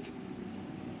choices.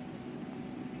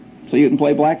 So you can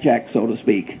play blackjack, so to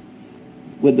speak,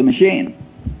 with the machine.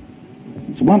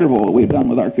 It's wonderful what we've done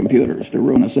with our computers to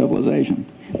ruin a civilization.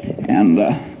 And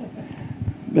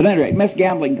but at any rate,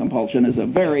 misgambling compulsion is a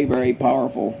very, very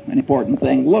powerful and important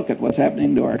thing. Look at what's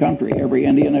happening to our country. Every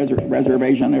Indian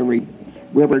reservation, every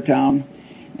river town,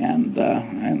 and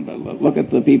look at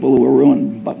the people who are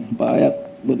ruined by it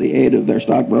with the aid of their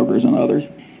stockbrokers and others.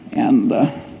 And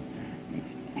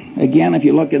again, if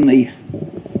you look in the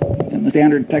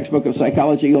standard textbook of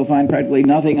psychology, you'll find practically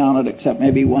nothing on it except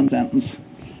maybe one sentence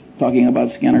talking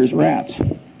about Skinner's rats.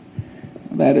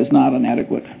 That is not an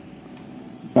adequate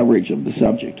coverage of the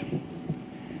subject.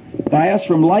 Bias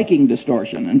from liking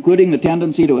distortion, including the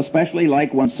tendency to especially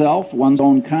like oneself, one's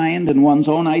own kind, and one's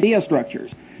own idea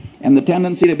structures, and the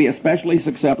tendency to be especially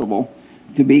susceptible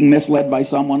to being misled by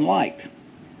someone liked.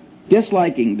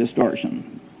 Disliking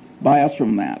distortion, bias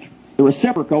from that. The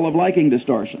reciprocal of liking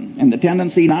distortion, and the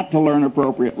tendency not to learn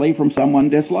appropriately from someone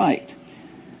disliked.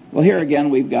 Well, here again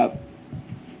we've got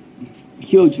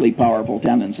hugely powerful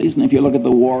tendencies, and if you look at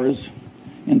the wars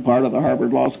in part of the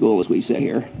Harvard Law School, as we sit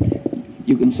here,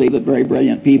 you can see that very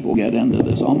brilliant people get into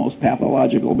this almost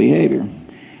pathological behavior.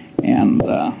 And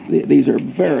these are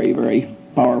very, very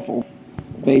powerful,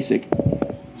 basic,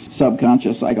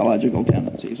 subconscious psychological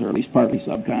tendencies, or at least partly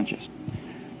subconscious.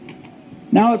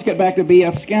 Now let's get back to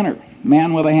B.F. Skinner,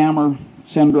 man with a hammer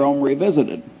syndrome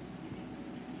revisited.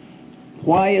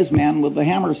 Why is man with the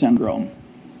hammer syndrome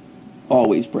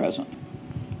always present?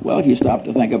 Well, if you stop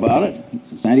to think about it,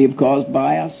 it's incentive-caused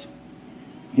bias.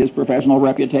 His professional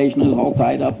reputation is all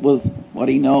tied up with what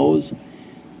he knows.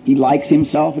 He likes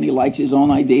himself and he likes his own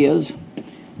ideas.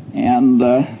 And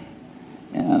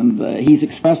he's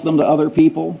expressed them to other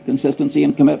people, consistency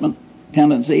and commitment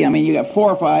tendency. I mean, you got 4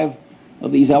 or 5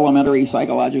 of these elementary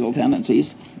psychological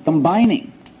tendencies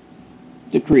combining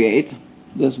to create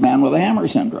this man with a hammer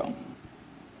syndrome.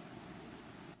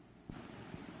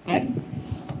 And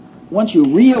once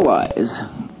you realize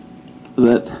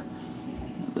that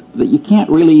you can't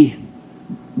really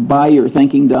buy your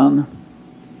thinking done,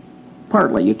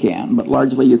 partly you can, but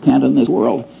largely you can't in this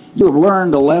world, you have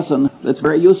learned a lesson that's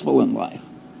very useful in life.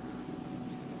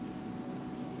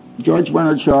 George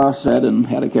Bernard Shaw said, and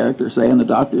had a character say in The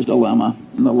Doctor's Dilemma,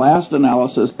 in the last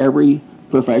analysis, every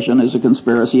profession is a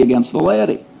conspiracy against the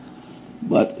laity.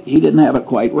 But he didn't have it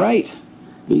quite right,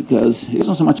 because it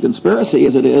isn't so much a conspiracy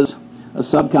as it is a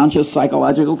subconscious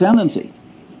psychological tendency.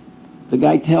 The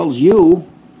guy tells you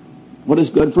what is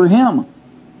good for him.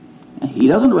 He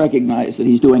doesn't recognize that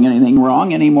he's doing anything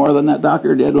wrong any more than that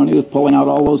doctor did when he was pulling out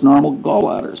all those normal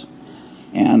gallbladders.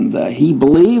 And he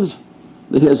believes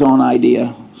that his own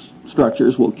idea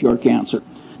structures will cure cancer.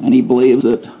 And he believes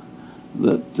that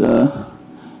the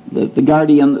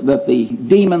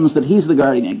demons that he's the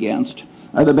guardian against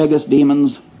are the biggest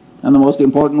demons and the most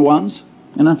important ones.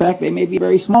 And in fact, they may be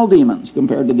very small demons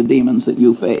compared to the demons that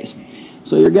you face.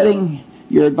 So you're getting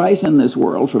your advice in this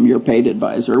world from your paid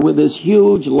advisor with this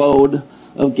huge load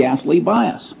of ghastly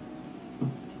bias.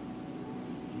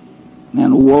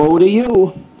 And woe to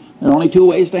you. There are only two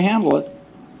ways to handle it.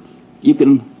 You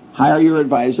can hire your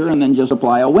advisor and then just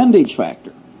apply a windage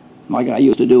factor, like I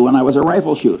used to do when I was a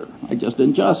rifle shooter. I just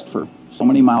adjust for so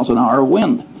many miles an hour of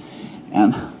wind.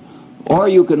 Or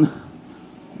you can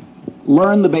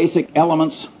learn the basic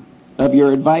elements of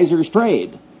your advisor's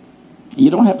trade. You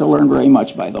don't have to learn very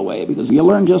much, by the way, because you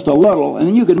learn just a little, and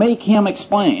then you can make him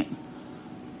explain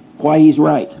why he's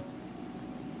right.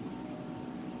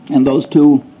 And those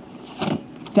two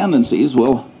tendencies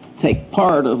will take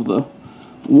part of the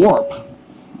warp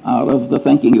out of the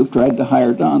thinking you've tried to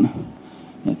hire done.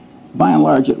 By and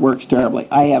large, it works terribly.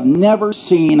 I have never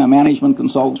seen a management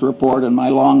consultant's report in my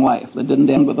long life that didn't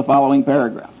end with the following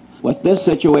paragraph: what this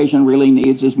situation really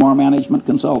needs is more management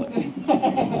consulting.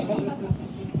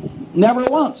 Never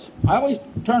once. I always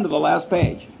turn to the last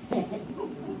page.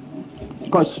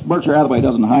 Of course, Berkshire Hathaway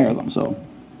doesn't hire them, so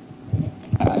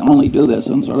I only do this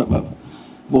on sort of a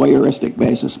voyeuristic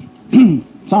basis.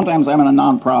 Sometimes I'm in a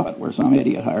non-profit where some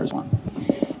idiot hires one.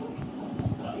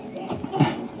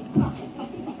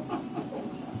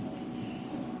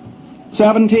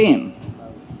 "17.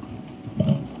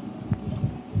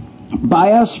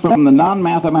 Bias from the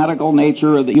non-mathematical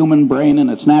nature of the human brain in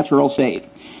its natural state,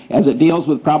 as it deals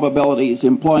with probabilities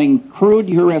employing crude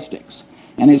heuristics,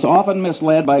 and is often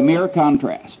misled by mere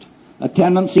contrast, a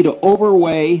tendency to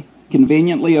overweigh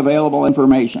conveniently available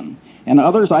information, and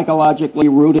other psychologically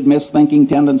rooted misthinking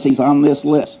tendencies on this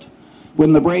list,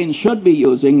 when the brain should be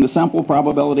using the simple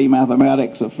probability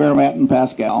mathematics of Fermat and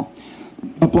Pascal,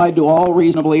 applied to all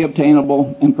reasonably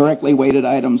obtainable and correctly weighted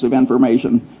items of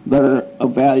information that are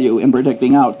of value in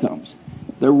predicting outcomes.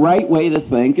 The right way to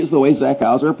think is the way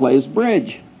Zeckhauser plays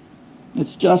bridge.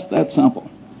 It's just that simple.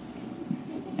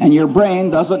 And your brain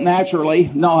doesn't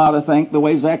naturally know how to think the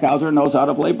way Zeckhauser knows how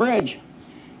to play bridge.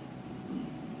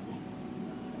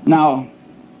 Now,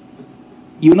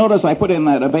 you notice I put in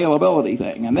that availability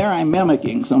thing, and there I'm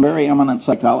mimicking some very eminent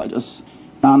psychologists,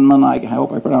 Kahneman, I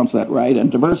hope I pronounced that right,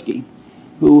 and Tversky,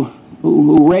 who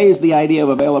raised the idea of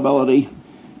availability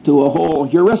to a whole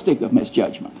heuristic of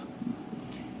misjudgment.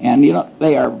 And, you know,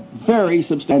 they are very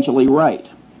substantially right.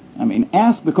 I mean,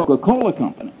 ask the Coca-Cola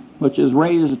Company, which has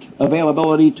raised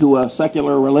availability to a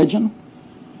secular religion,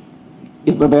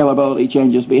 if availability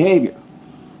changes behavior.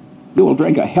 You will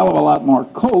drink a hell of a lot more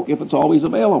Coke if it's always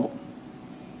available.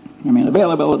 I mean,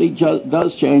 availability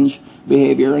does change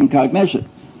behavior and cognition.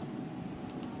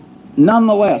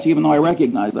 Nonetheless, even though I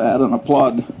recognize that and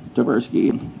applaud Tversky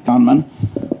and Kahneman,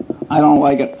 I don't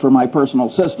like it for my personal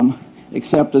system,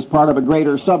 except as part of a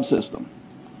greater subsystem,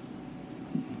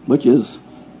 which is,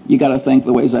 you got to think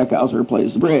the way Zeckhauser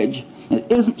plays the bridge.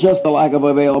 It isn't just the lack of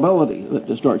availability that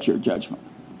distorts your judgment.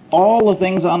 All the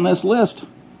things on this list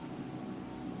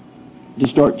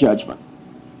distort judgment.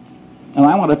 And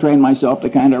I want to train myself to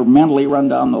kind of mentally run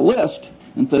down the list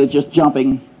instead of just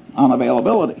jumping on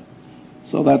availability.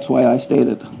 So that's why I state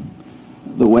it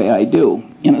the way I do.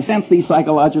 In a sense, these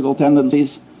psychological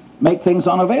tendencies make things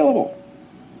unavailable.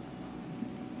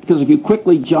 Because if you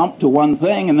quickly jump to one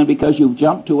thing, and then because you've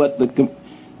jumped to it,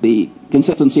 the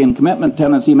consistency and commitment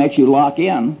tendency makes you lock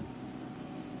in,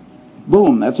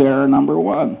 boom, that's error number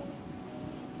one.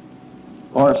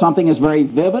 Or if something is very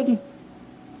vivid,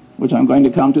 which I'm going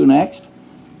to come to next,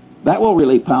 that will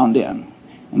really pound in.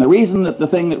 And the reason that the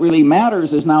thing that really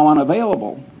matters is now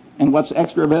unavailable, and what's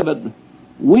extra vivid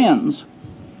wins,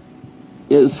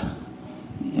 is,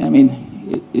 I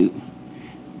mean,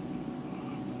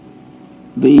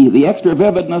 the extra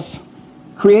vividness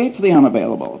creates the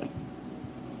unavailability.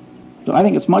 So I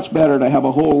think it's much better to have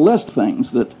a whole list of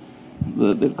things that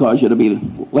cause you to be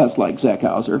less like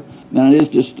Zeckhauser than it is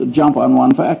just to jump on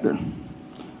one factor.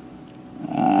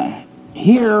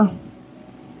 Here,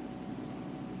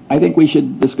 I think we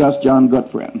should discuss John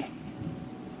Gutfriend.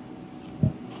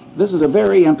 This is a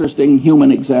very interesting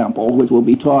human example which will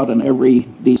be taught in every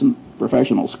decent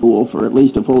professional school for at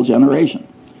least a full generation.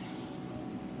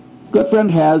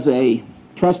 Goodfriend has a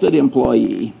trusted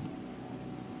employee,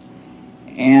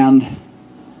 and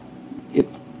it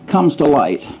comes to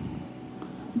light,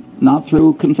 not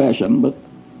through confession, but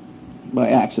by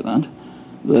accident,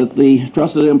 that the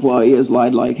trusted employee has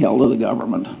lied like hell to the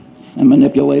government and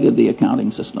manipulated the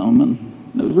accounting system, and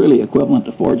it was really equivalent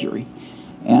to forgery.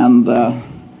 And the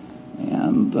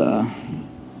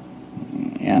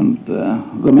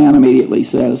man immediately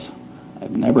says,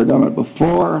 "I've never done it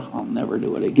before. I'll never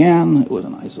do it again. It was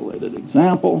an isolated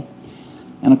example."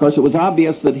 And of course, it was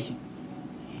obvious that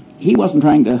he was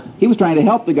trying to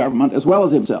help the government as well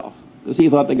as himself, because he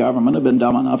thought the government had been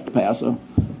dumb enough to pass a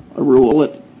rule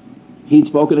that he'd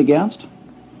spoken against.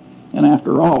 And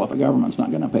after all, if a government's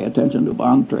not going to pay attention to a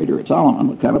bond trader at Solomon,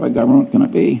 what kind of a government can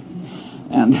it be?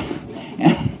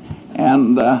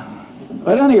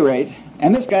 But at any rate,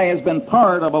 and this guy has been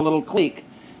part of a little clique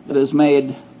that has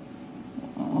made,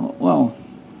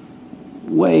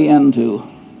 way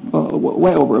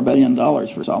over $1 billion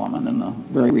for Solomon in the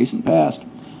very recent past.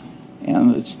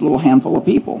 And it's a little handful of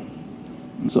people.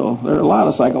 And so there are a lot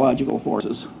of psychological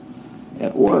forces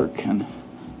at work. And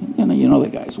you know the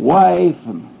guy's wife,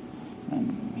 and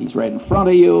he's right in front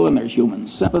of you, and there's human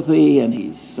sympathy, and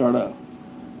he's sort of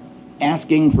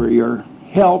asking for your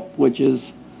help, which is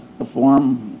a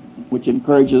form which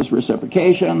encourages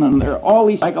reciprocation, and there are all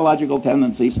these psychological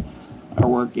tendencies are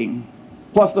working,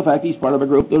 plus the fact he's part of a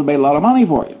group that will pay a lot of money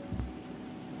for you.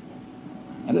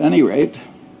 At any rate,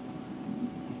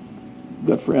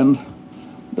 Goodfriend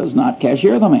does not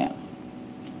cashier the man.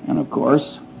 And of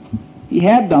course, he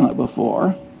had done it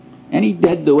before, and he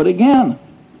did do it again.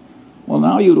 Well,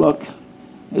 now you look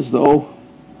as though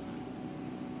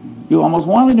you almost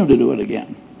wanted him to do it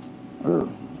again. Or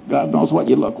God knows what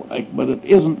you look like, but it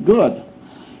isn't good.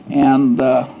 And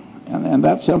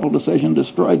that simple decision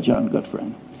destroyed John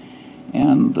Goodfriend.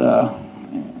 And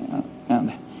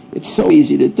it's so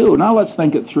easy to do. Now let's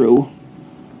think it through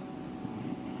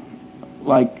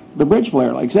like the bridge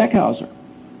player, like Zeckhauser.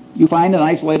 You find an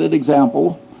isolated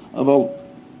example of a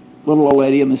little old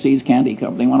lady in the Seas Candy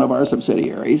Company, one of our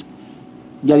subsidiaries,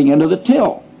 getting into the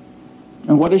till.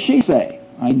 And what does she say?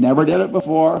 "I never did it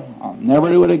before. I'll never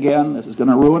do it again. This is going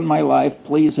to ruin my life.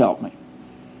 Please help me."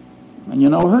 And you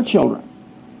know her children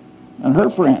and her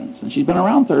friends, and she's been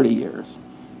around 30 years,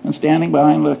 and standing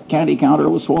behind the candy counter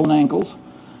with swollen ankles,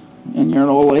 and you're an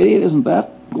old lady. It isn't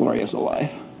that glorious a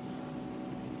life.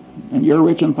 And you're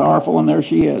rich and powerful, and there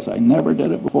she is. "I never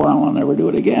did it before. I'll never do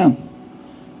it again."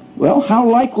 Well, how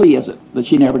likely is it that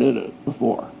she never did it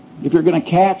before? If you're going to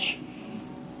catch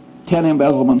 10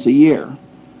 embezzlements a year,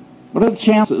 what are the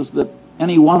chances that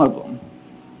any one of them,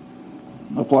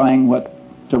 applying what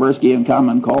Tversky and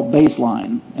Kahneman call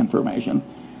baseline information,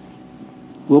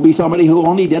 will be somebody who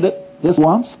only did it this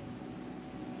once?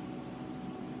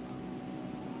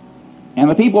 And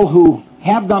the people who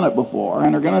have done it before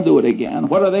and are going to do it again,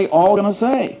 what are they all going to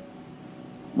say?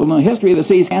 Well, in the history of the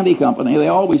Seas Candy Company, they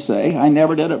always say, "I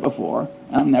never did it before,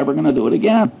 and I'm never going to do it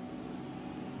again."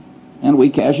 And we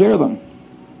cashier them.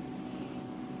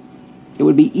 It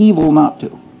would be evil not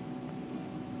to,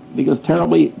 because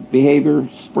terrible behavior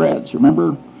spreads.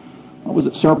 Remember, what was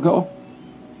it, Serpico?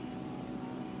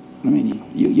 I mean,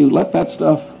 you let that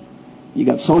stuff, you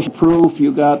got social proof,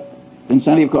 you got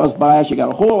incentive caused bias, you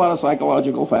got a whole lot of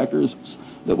psychological factors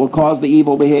that will cause the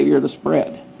evil behavior to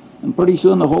spread. And pretty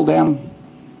soon the whole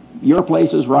your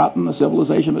place is rotten, the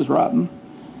civilization is rotten.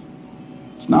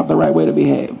 It's not the right way to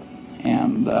behave.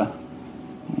 And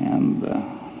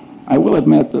I will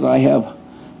admit that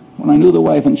when I knew the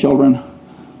wife and children,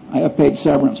 I have paid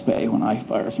severance pay when I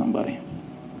fire somebody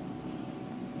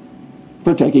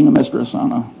for taking a mistress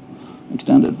on an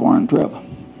extended foreign trip.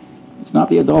 It's not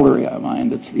the adultery I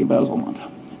mind, it's the embezzlement.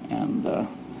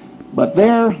 But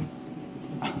there,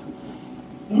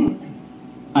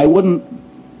 I wouldn't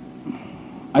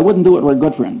do it where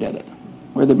Goodfriend did it,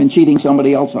 where they've been cheating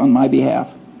somebody else on my behalf.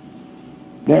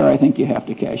 There, I think you have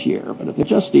to cashier. But if they're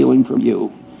just stealing from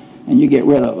you and you get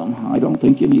rid of them, I don't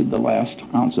think you need the last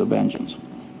ounce of vengeance.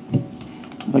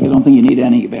 In fact, I don't think you need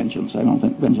any vengeance. I don't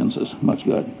think vengeance is much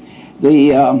good.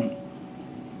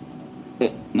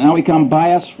 Now we come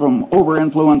bias from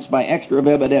over-influence by extra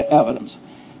vivid evidence.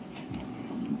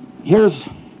 Here's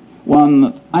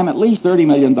one. I'm at least $30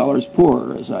 million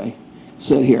poorer as I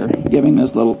sit here giving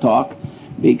this little talk,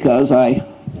 because I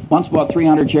once bought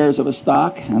 300 shares of a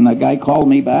stock, and the guy called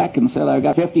me back and said, "I've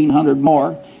got 1,500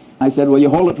 more." I said, "Will you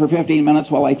hold it for 15 minutes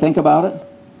while I think about it?"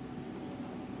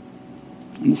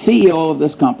 And the CEO of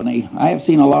this company, I have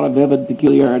seen a lot of vivid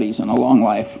peculiarities in a long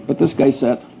life, but this guy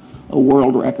set a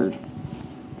world record.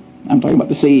 I'm talking about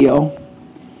the CEO,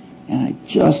 and I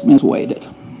just misweighed it.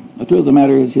 The truth of the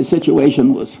matter is his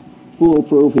situation was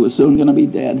foolproof. He was soon going to be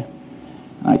dead.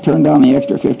 I turned down the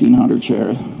extra 1,500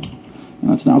 shares, and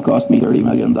it's now cost me $30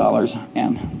 million,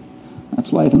 and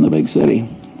that's life in the big city.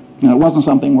 And it wasn't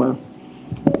something where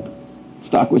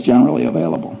stock was generally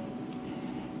available.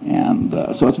 And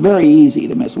so it's very easy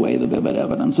to misweigh the vivid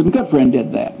evidence. And Goodfriend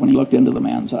did that when he looked into the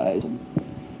man's eyes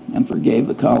and forgave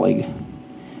the colleague.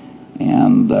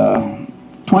 And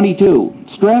 22,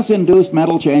 stress-induced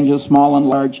mental changes, small and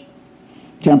large,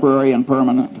 temporary and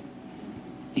permanent.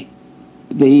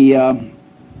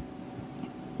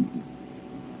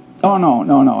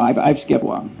 I've skipped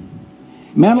one.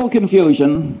 Mental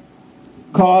confusion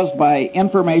caused by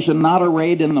information not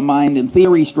arrayed in the mind in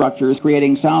theory structures,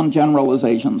 creating sound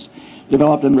generalizations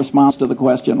developed in response to the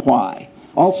question why.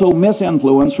 Also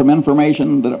misinfluence from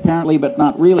information that apparently but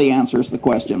not really answers the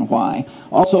question why.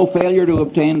 Also failure to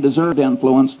obtain deserved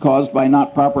influence caused by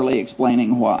not properly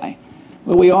explaining why.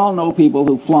 Well, we all know people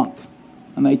who flunk,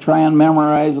 and they try and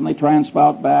memorize, and they try and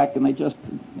spout back, and it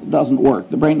doesn't work.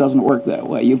 The brain doesn't work that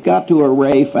way. You've got to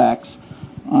array facts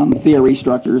on theory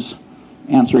structures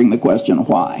answering the question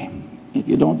why. If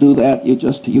you don't do that,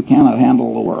 you cannot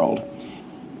handle the world.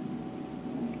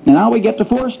 And now we get to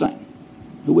Feuerstein,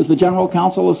 who was the general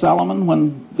counsel of Salomon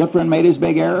when Goodfriend made his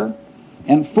big error.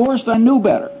 And Feuerstein knew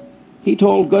better. He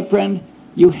told Goodfriend,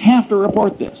 you have to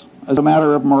report this as a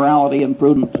matter of morality and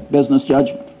prudent business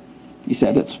judgment. He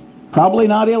said it's probably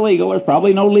not illegal, there's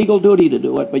probably no legal duty to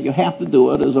do it, but you have to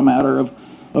do it as a matter of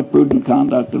prudent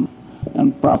conduct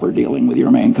and proper dealing with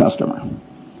your main customer.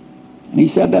 And he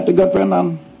said that to Goodfriend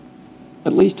on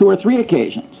at least 2 or 3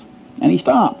 occasions. And he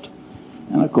stopped.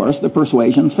 And of course the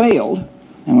persuasion failed.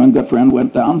 And when Goodfriend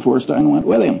went down, Feuerstein went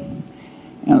with him.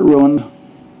 And it ruined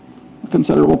a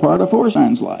considerable part of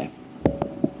Feuerstein's life.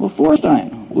 Well,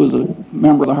 Feuerstein was a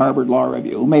member of the Harvard Law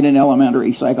Review who made an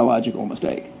elementary psychological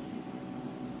mistake.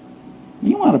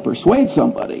 You want to persuade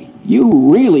somebody,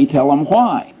 you really tell them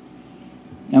why.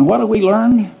 And what have we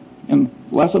learned in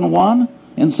lesson 1?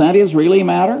 Incentives really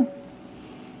matter.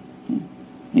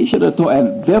 He should have told,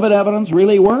 and vivid evidence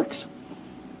really works.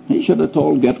 He should have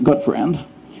told Goodfriend,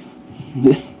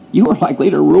 you are likely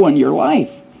to ruin your life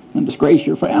and disgrace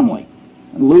your family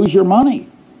and lose your money.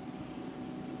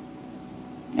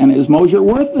 And is Mosier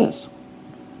worth this?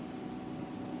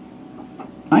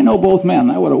 I know both men.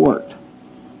 That would have worked.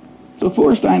 So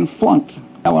Feuerstein flunked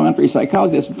elementary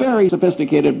psychology, this very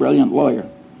sophisticated, brilliant lawyer.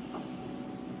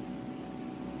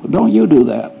 Well, don't you do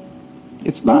that.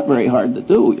 It's not very hard to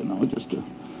do, just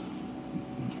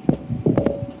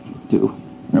to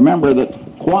remember that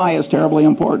why is terribly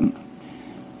important.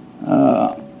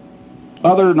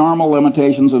 Other normal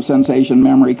limitations of sensation,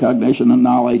 memory, cognition, and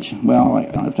knowledge, well, I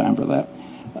don't have time for that.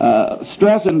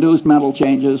 Stress-induced mental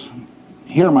changes.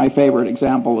 Here my favorite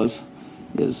example is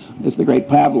the great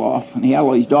Pavlov, and he had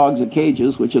all these dogs in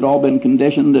cages which had all been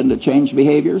conditioned into changed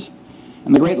behaviors.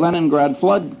 And the great Leningrad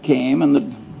flood came,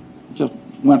 and just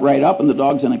went right up, and the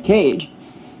dog's in a cage,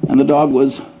 and the dog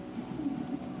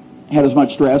had as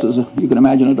much stress as you can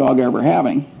imagine a dog ever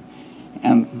having.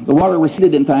 And the water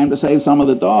receded in time to save some of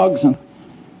the dogs, and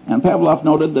Pavlov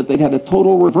noted that they'd had a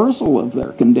total reversal of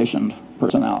their conditioned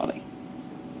personality.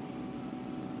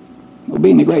 Well,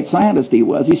 being the great scientist he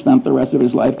was, he spent the rest of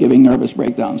his life giving nervous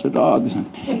breakdowns to dogs.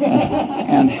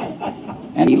 And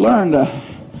he learned a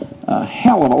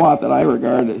hell of a lot that I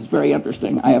regard as very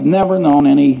interesting. I have never known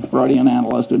any Freudian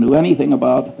analyst who knew anything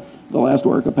about the last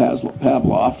work of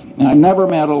Pavlov. And I've never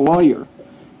met a lawyer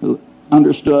who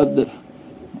understood that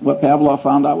what Pavlov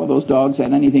found out with those dogs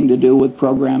had anything to do with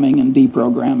programming and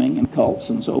deprogramming and cults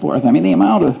and so forth. I mean, the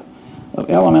amount of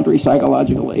elementary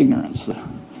psychological ignorance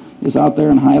is out there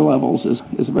in high levels is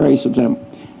very substantial.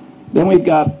 Then we've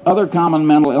got other common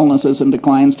mental illnesses and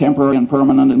declines, temporary and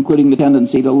permanent, including the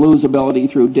tendency to lose ability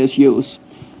through disuse.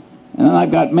 And then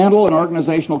I've got mental and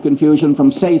organizational confusion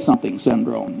from say-something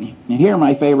syndrome. And here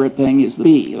my favorite thing is the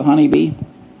bee, the honeybee.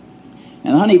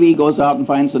 And the honeybee goes out and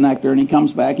finds the nectar, and he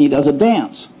comes back, he does a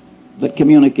dance that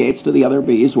communicates to the other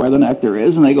bees where the nectar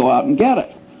is, and they go out and get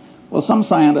it. Well, some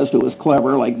scientist who was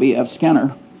clever, like B.F.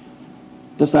 Skinner,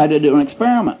 decided to do an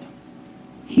experiment.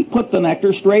 He put the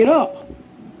nectar straight up,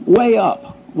 way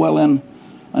up. Well, in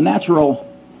a natural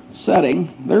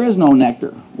setting, there is no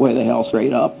nectar way the hell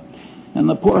straight up. And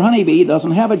the poor honeybee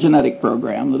doesn't have a genetic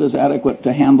program that is adequate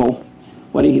to handle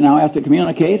what he now has to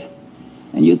communicate.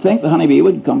 And you'd think the honeybee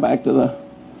would come back to the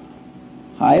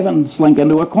hive and slink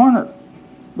into a corner.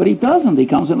 But he doesn't. He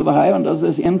comes into the hive and does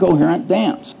this incoherent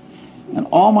dance. And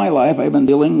all my life I've been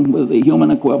dealing with the human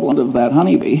equivalent of that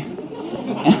honeybee.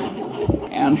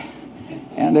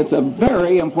 And And it's a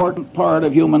very important part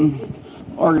of human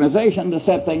organization to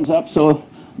set things up so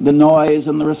the noise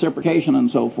and the reciprocation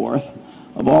and so forth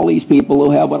of all these people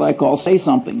who have what I call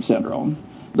say-something syndrome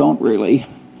don't really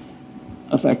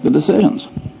affect the decisions.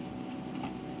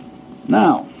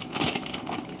 Now,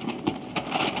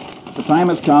 the time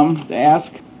has come to ask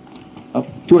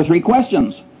 2 or 3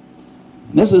 questions.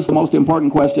 This is the most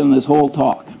important question in this whole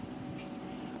talk.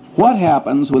 What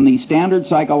happens when these standard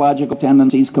psychological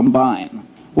tendencies combine?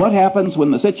 What happens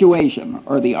when the situation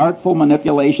or the artful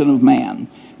manipulation of man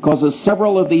causes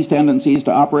several of these tendencies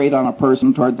to operate on a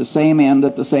person toward the same end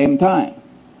at the same time?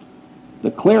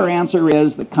 The clear answer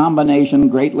is the combination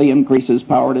greatly increases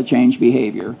power to change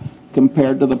behavior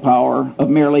compared to the power of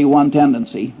merely one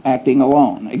tendency acting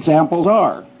alone. Examples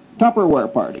are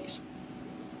Tupperware parties.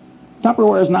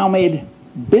 Tupperware has now made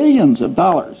billions of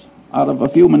dollars out of a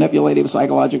few manipulative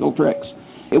psychological tricks.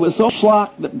 It was so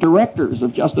shocked that directors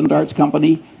of Justin Dart's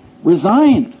company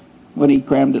resigned when he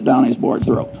crammed it down his board's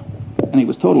throat. And he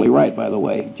was totally right, by the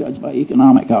way, judged by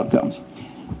economic outcomes.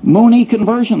 Mooney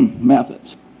conversion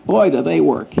methods. Boy, do they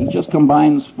work. He just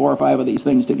combines 4 or 5 of these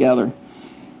things together.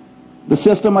 The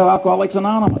system of Alcoholics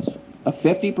Anonymous. A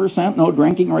 50% no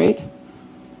drinking rate.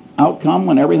 Outcome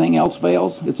when everything else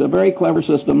fails. It's a very clever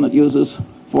system that uses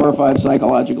 4 or 5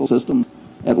 psychological systems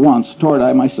at once toward,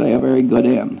 I might say, a very good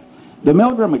end. The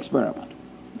Milgram experiment.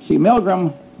 See,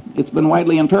 Milgram, it's been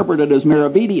widely interpreted as mere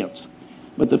obedience.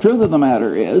 But the truth of the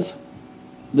matter is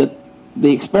that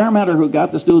the experimenter who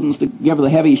got the students to give the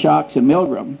heavy shocks in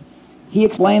Milgram, he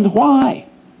explained why.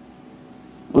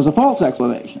 It was a false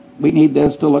explanation. We need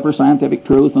this to look for scientific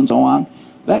truth and so on.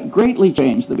 That greatly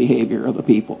changed the behavior of the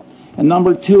people. And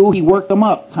number 2, he worked them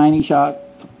up. Tiny shock,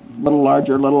 little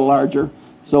larger, little larger.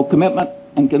 So commitment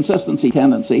and consistency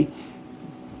tendency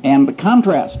and the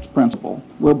contrast principle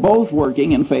were both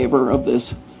working in favor of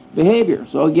this behavior.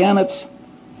 So again, it's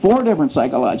 4 different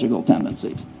psychological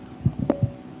tendencies.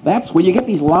 That's when you get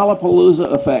these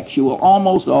Lollapalooza effects, you will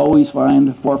almost always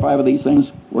find 4 or 5 of these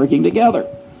things working together.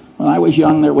 When I was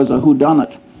young, there was a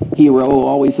whodunit hero who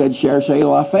always said, cherchez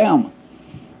la femme.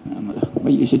 And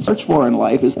what you should search for in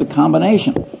life is the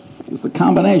combination, because the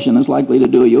combination is likely to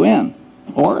do you in.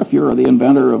 Or if you're the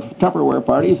inventor of Tupperware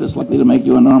parties, it's likely to make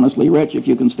you enormously rich if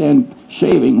you can stand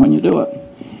shaving when you do it.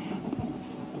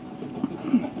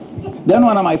 Then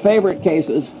one of my favorite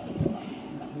cases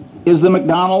is the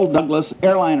McDonnell-Douglas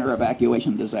airliner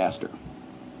evacuation disaster.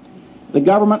 The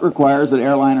government requires that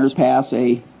airliners pass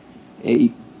a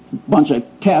bunch of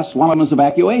tests. One of them is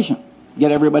evacuation.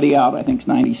 Get everybody out. I think it's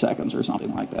 90 seconds or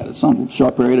something like that. It's some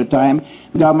short period of time.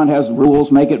 The government has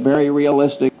rules, make it very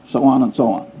realistic, so on and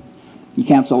so on. You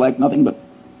can't select nothing but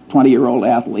 20-year-old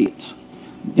athletes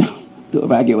to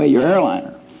evacuate your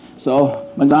airliner. So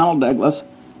McDonnell-Douglas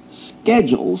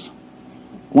schedules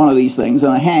one of these things in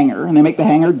a hangar, and they make the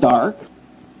hangar dark,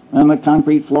 and the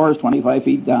concrete floor is 25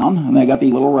 feet down, and they got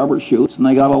these little rubber chutes, and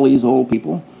they got all these old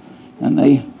people, and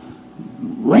they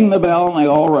ring the bell, and they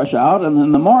all rush out, and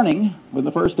in the morning, when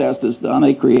the first test is done,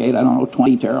 they create,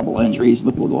 20 terrible injuries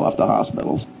that will go off to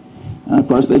hospitals. And of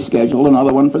course, they scheduled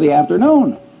another one for the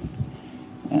afternoon.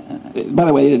 By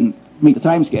the way, they didn't meet the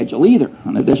time schedule either,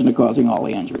 in addition to causing all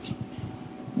the injuries.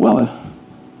 Well,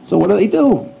 so what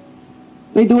do?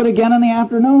 They do it again in the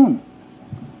afternoon.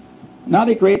 Now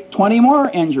they create 20 more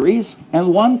injuries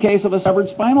and 1 case of a severed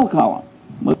spinal column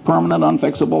with permanent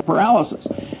unfixable paralysis.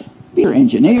 These are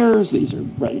engineers, these are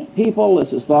brilliant people,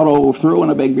 this is thought over through in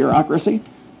a big bureaucracy.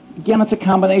 Again, it's a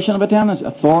combination of a tendency.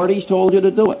 Authorities told you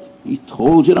to do it. He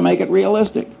told you to make it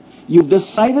realistic. You've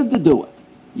decided to do it.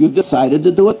 You've decided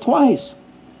to do it twice.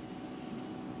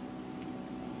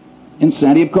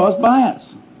 Incentive caused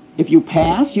bias. If you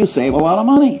pass, you save a lot of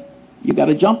money. You've got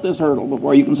to jump this hurdle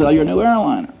before you can sell your new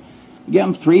airliner.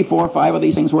 Again, 3, 4, 5 of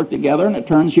these things work together, and it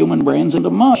turns human brains into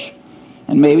mush.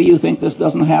 And maybe you think this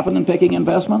doesn't happen in picking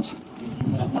investments?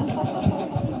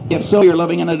 If so, you're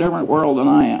living in a different world than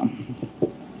I am.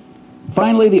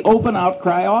 Finally, the open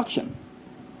outcry auction.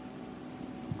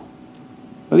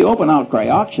 The open outcry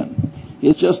auction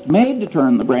is just made to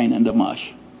turn the brain into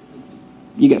mush.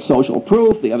 You get social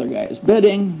proof, the other guy is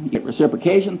bidding, you get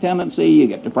reciprocation tendency, you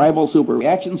get deprival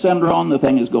superreaction syndrome, the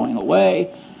thing is going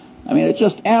away. I mean, it's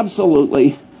just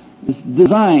absolutely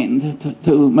designed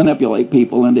to manipulate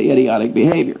people into idiotic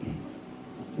behavior.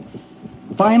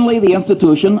 Finally, the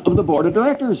institution of the board of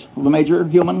directors of a major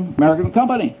human American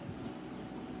company.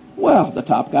 Well, the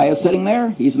top guy is sitting there,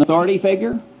 he's an authority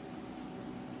figure.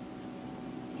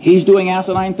 He's doing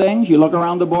asinine things. You look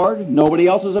around the board, nobody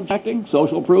else is objecting.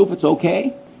 Social proof, it's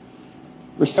okay.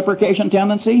 Reciprocation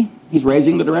tendency, he's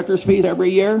raising the director's fees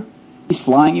every year. He's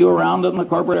flying you around in the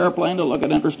corporate airplane to look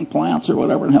at interesting plants or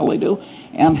whatever the hell they do,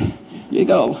 and you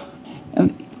go,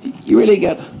 and you really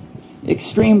get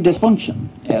extreme dysfunction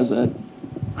as a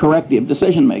corrective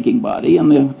decision-making body in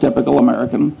the typical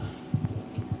American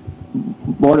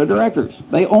board of directors.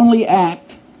 They only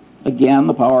act, again,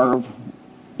 the power of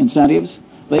incentives,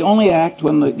 they only act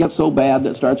when it gets so bad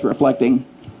that it starts reflecting,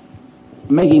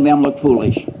 making them look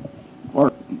foolish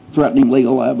or threatening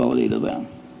legal liability to them.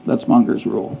 That's Munger's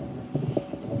rule.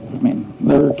 I mean,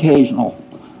 there are occasional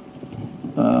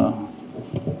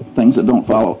things that don't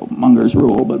follow Munger's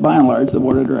rule, but by and large, the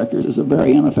board of directors is a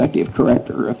very ineffective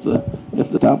corrector if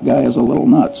the top guy is a little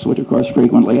nuts, which of course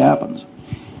frequently happens.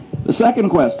 The second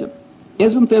question: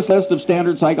 isn't this list of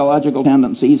standard psychological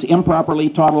tendencies improperly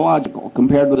tautological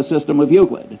compared with the system of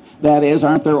Euclid? That is,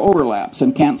 aren't there overlaps,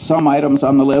 and can't some items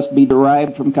on the list be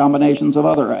derived from combinations of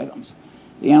other items?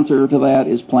 The answer to that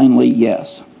is plainly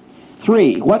yes.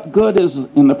 3. What good is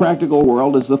in the practical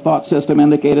world is the thought system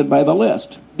indicated by the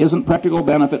list? Isn't practical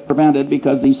benefit prevented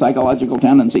because these psychological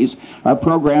tendencies are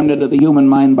programmed into the human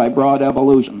mind by broad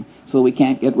evolution, so we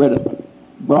can't get rid of them?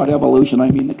 Broad evolution, I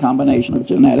mean the combination of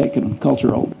genetic and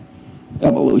cultural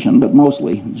evolution, but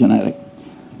mostly genetic.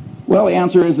 Well, the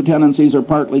answer is the tendencies are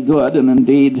partly good, and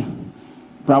indeed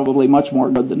probably much more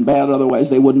good than bad,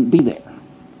 otherwise they wouldn't be there.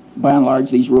 By and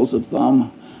large, these rules of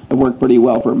thumb have worked pretty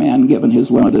well for man given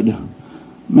his limited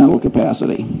mental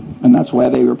capacity, and that's why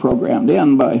they were programmed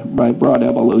in by broad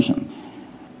evolution.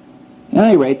 At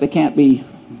any rate, they can't be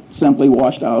simply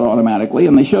washed out automatically,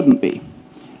 and they shouldn't be.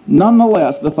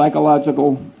 Nonetheless, the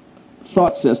psychological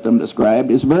thought system described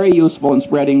is very useful in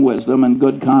spreading wisdom and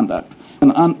good conduct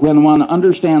when one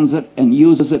understands it and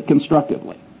uses it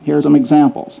constructively. Here are some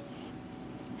examples.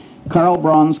 Karl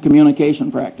Braun's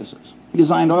communication practices. He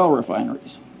designed oil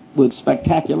refineries with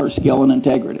spectacular skill and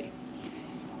integrity.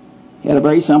 He had a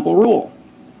very simple rule.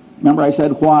 Remember I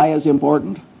said why is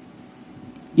important?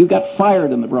 You got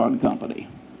fired in the Braun Company.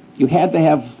 You had to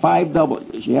have 5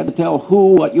 W's. You had to tell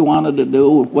who, what you wanted to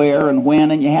do, where and when,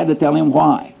 and you had to tell him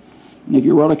why. And if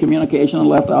you wrote a communication and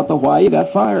left out the why, you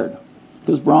got fired.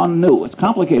 Because Braun knew it's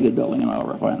complicated building an oil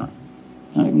refinery.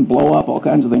 And it can blow up, all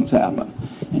kinds of things happen.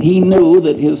 And he knew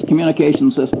that his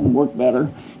communication system worked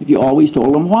better if you always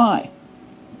told him why.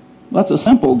 That's a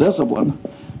simple discipline,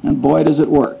 and boy does it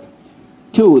work.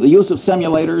 2, the use of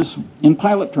simulators in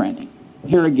pilot training.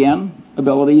 Here again,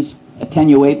 abilities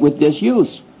attenuate with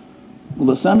disuse.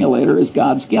 Well, the simulator is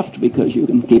God's gift because you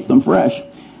can keep them fresh.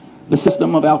 The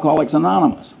system of Alcoholics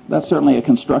Anonymous. That's certainly a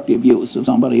constructive use of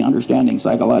somebody understanding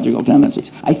psychological tendencies.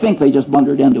 I think they just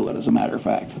blundered into it, as a matter of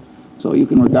fact. So you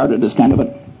can regard it as kind of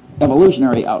an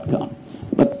evolutionary outcome.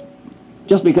 But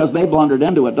just because they blundered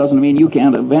into it doesn't mean you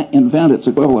can't invent its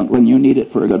equivalent when you need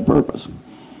it for a good purpose.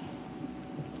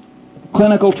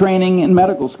 Clinical training in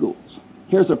medical schools.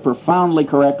 Here's a profoundly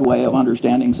correct way of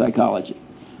understanding psychology.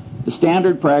 The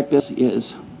standard practice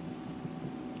is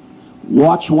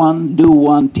watch one, do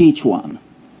one, teach one.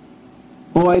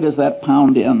 Boy, does that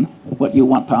pound in what you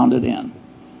want pounded in.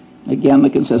 Again, the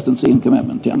consistency and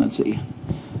commitment tendency.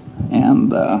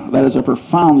 And that is a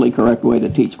profoundly correct way to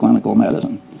teach clinical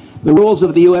medicine. The rules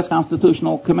of the U.S.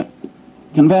 Constitutional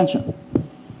Convention.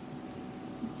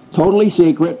 Totally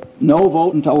secret, no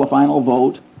vote until the final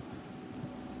vote,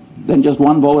 then just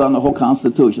one vote on the whole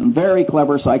Constitution. Very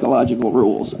clever psychological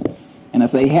rules. And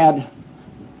if they had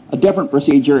a different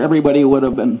procedure, everybody would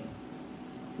have been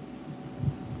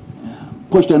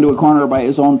pushed into a corner by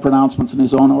his own pronouncements and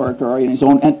his own oratory and his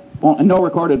own, and no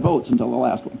recorded votes until the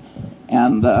last one.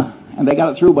 And they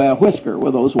got it through by a whisker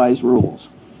with those wise rules.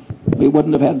 We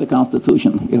wouldn't have had the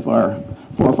Constitution if our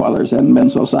forefathers hadn't been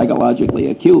so psychologically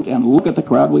acute. And look at the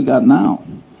crowd we got now.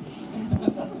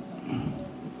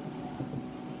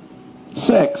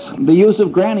 6, the use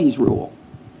of Granny's rule.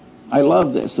 I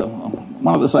love this.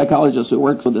 One of the psychologists who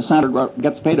works with the Center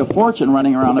gets paid a fortune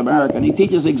running around America, and he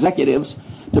teaches executives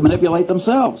to manipulate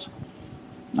themselves.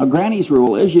 Now, Granny's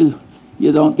rule is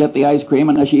you don't get the ice cream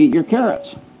unless you eat your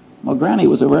carrots. Well, Granny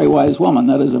was a very wise woman.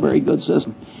 That is a very good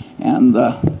system. And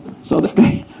so this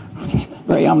guy,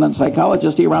 very eminent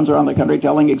psychologist, he runs around the country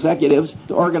telling executives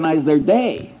to organize their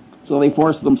day. So they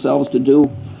force themselves to do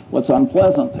what's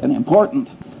unpleasant and important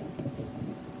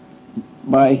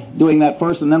by doing that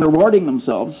first and then rewarding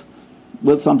themselves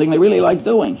with something they really like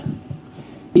doing.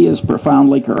 He is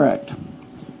profoundly correct.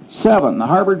 7, the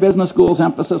Harvard Business School's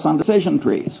emphasis on decision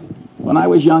trees. When I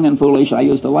was young and foolish, I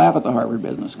used to laugh at the Harvard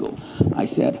Business School. I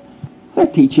said, they're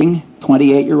teaching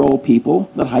 28-year-old people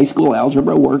that high school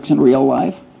algebra works in real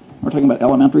life. We're talking about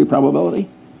elementary probability.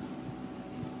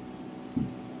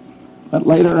 But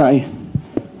later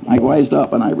I I wised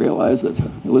up and I realized that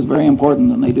it was very important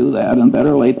that they do that, and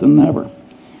better late than never.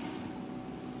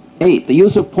 8, the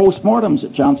use of postmortems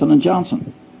at Johnson &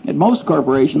 Johnson. At most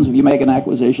corporations, if you make an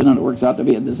acquisition and it works out to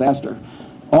be a disaster,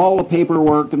 all the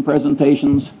paperwork and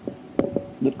presentations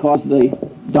that caused the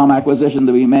dumb acquisition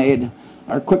to be made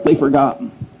are quickly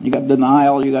forgotten. You got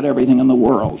denial, you got everything in the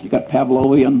world. You got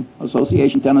Pavlovian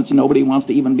association tendency. Nobody wants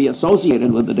to even be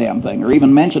associated with the damn thing or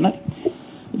even mention it.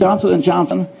 Johnson &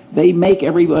 Johnson, they make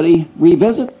everybody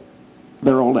revisit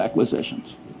their old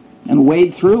acquisitions and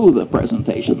wade through the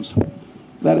presentations.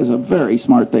 That is a very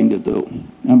smart thing to do.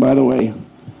 And by the way,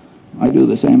 I do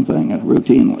the same thing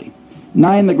routinely.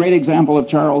 9, the great example of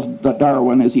Charles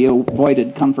Darwin is he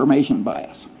avoided confirmation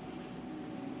bias.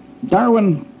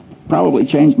 Darwin probably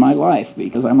changed my life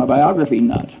because I'm a biography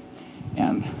nut.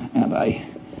 And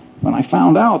when I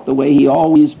found out the way he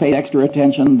always paid extra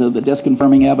attention to the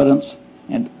disconfirming evidence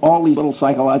and all these little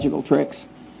psychological tricks,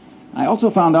 I also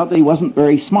found out that he wasn't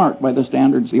very smart by the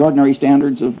standards, the ordinary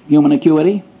standards of human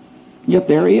acuity. Yet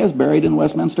there he is, buried in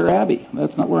Westminster Abbey.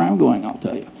 That's not where I'm going, I'll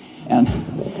tell you. And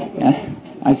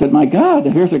I said, my God,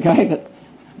 here's a guy that,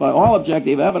 by all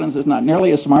objective evidence, is not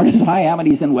nearly as smart as I am, and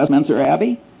he's in Westminster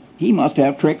Abbey. He must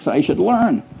have tricks I should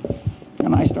learn.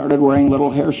 And I started wearing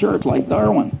little hair shirts like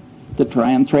Darwin to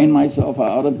try and train myself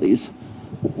out of these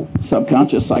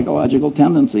subconscious psychological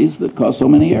tendencies that cause so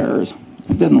many errors.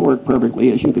 It didn't work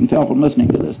perfectly, as you can tell from listening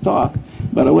to this talk,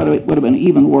 but it would have been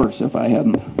even worse if I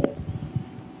hadn't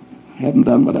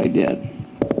done what I did.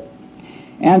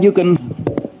 And you can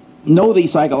know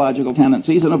these psychological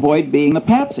tendencies and avoid being the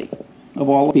patsy of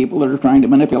all the people that are trying to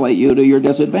manipulate you to your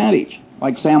disadvantage,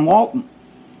 like Sam Walton.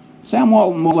 Sam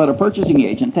Walton will let a purchasing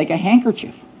agent take a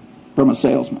handkerchief from a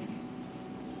salesman.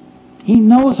 He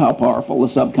knows how powerful the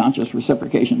subconscious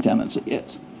reciprocation tendency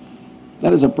is.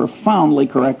 That is a profoundly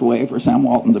correct way for Sam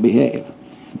Walton to behave.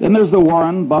 Then there's the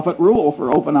Warren Buffett rule for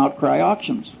open outcry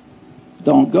auctions.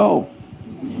 Don't go.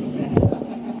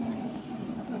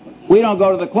 We don't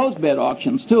go to the closed bid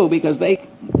auctions, too, because that's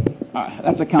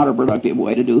a counterproductive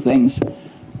way to do things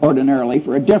ordinarily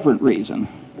for a different reason,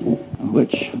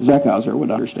 which Zeckhauser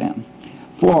would understand.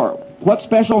 4, what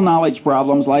special knowledge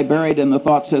problems lie buried in the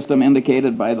thought system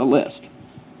indicated by the list?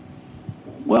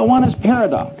 Well, one is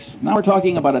paradox. Now we're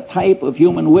talking about a type of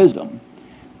human wisdom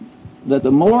that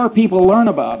the more people learn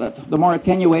about it, the more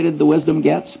attenuated the wisdom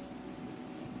gets.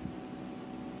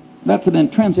 That's an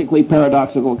intrinsically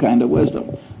paradoxical kind of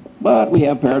wisdom. But we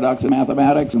have paradox in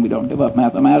mathematics, and we don't give up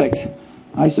mathematics.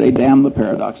 I say, damn the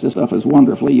paradox. This stuff is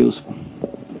wonderfully useful.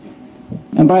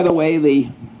 And by the way,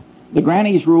 the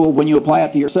granny's rule, when you apply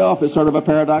it to yourself, is sort of a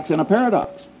paradox in a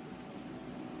paradox.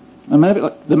 The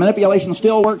manipulation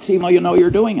still works even though you know you're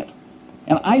doing it.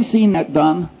 And I've seen that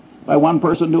done by one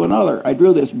person to another. I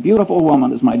drew this beautiful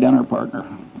woman as my dinner partner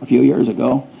a few years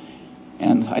ago,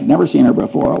 and I'd never seen her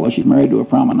before, although she's married to a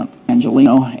prominent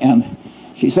Angelino, and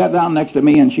she sat down next to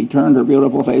me and she turned her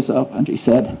beautiful face up and she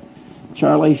said,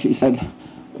 Charlie, she said,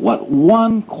 what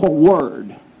one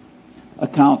word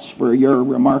accounts for your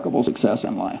remarkable success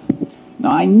in life?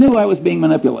 Now, I knew I was being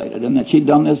manipulated and that she'd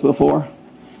done this before,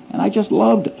 and I just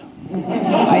loved it.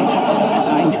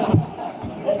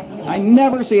 I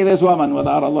never see this woman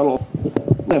without a little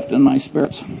lift in my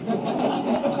spirits.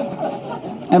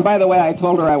 And by the way, I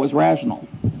told her I was rational.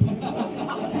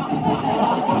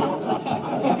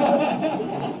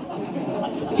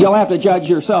 You'll have to judge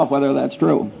yourself whether that's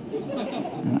true.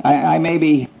 I may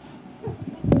be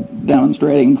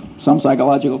demonstrating some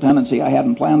psychological tendency I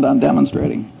hadn't planned on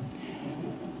demonstrating.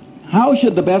 How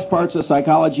should the best parts of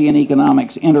psychology and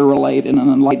economics interrelate in an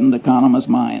enlightened economist's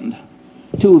mind?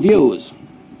 2 views.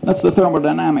 That's the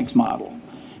thermodynamics model.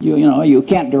 You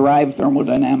can't derive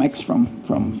thermodynamics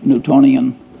from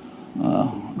Newtonian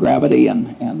gravity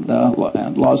and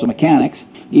laws of mechanics,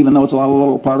 even though it's a lot of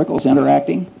little particles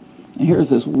interacting. And here's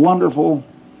this wonderful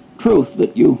truth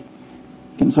that you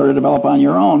can sort of develop on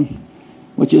your own,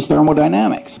 which is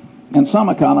thermodynamics. And some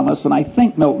economists, and I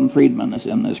think Milton Friedman is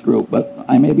in this group, but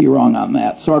I may be wrong on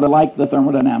that, sort of like the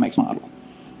thermodynamics model.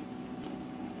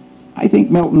 I think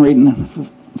Milton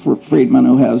Friedman,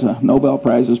 who has a Nobel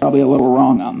Prize, is probably a little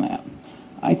wrong on that.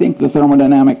 I think the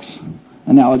thermodynamics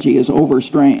analogy is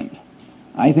overstrained.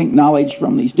 I think knowledge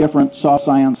from these different soft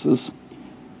sciences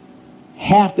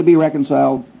have to be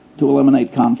reconciled to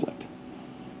eliminate conflict.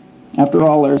 After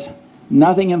all, there's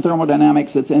nothing in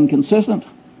thermodynamics that's inconsistent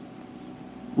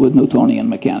with Newtonian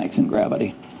mechanics and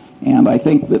gravity. And I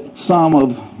think that some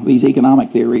of these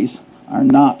economic theories are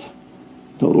not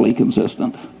totally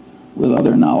consistent with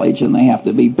other knowledge, and they have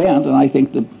to be bent, and I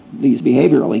think that these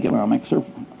behavioral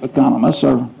economists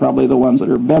are probably the ones that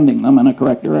are bending them in a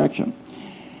correct direction.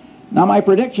 Now, my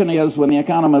prediction is, when the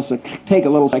economists take a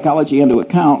little psychology into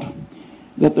account,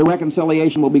 that the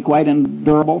reconciliation will be quite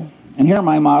endurable. And here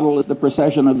my model is the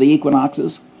precession of the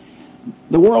equinoxes.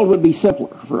 The world would be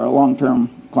simpler for a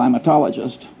long-term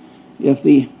climatologist if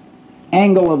the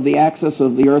angle of the axis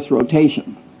of the Earth's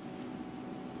rotation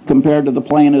compared to the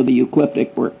plane of the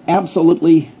ecliptic were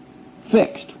absolutely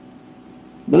fixed.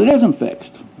 But it isn't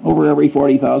fixed. Over every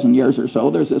 40,000 years or so,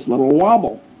 there's this little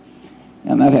wobble,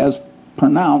 and that has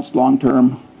pronounced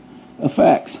long-term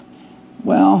effects.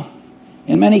 Well,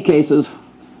 in many cases,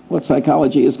 what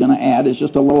psychology is going to add is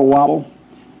just a little wobble,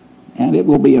 and it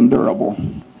will be endurable.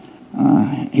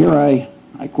 Here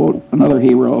I quote another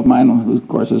hero of mine, who of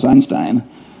course is Einstein,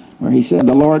 where he said,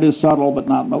 "The Lord is subtle but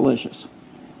not malicious."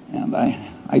 And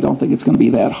I don't think it's going to be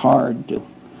that hard to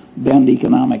bend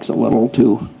economics a little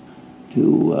to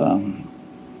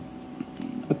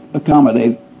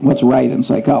accommodate what's right in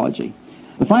psychology.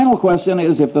 The final question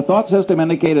is, if the thought system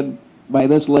indicated by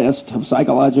this list of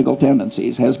psychological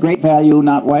tendencies has great value,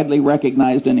 not widely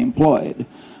recognized and employed,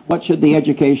 what should the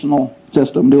educational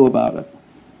system do about it?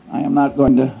 I am not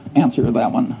going to answer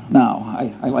that one now.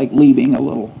 I like leaving a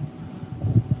little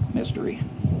mystery.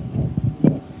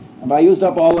 Have I used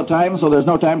up all the time, so there's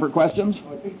no time for questions?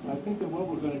 I think that what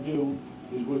we're going to do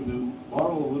is we're going to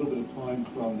borrow a little bit of time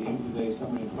from the end of the day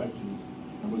summary of questions,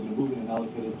 and we're going to move it and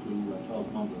allocate it to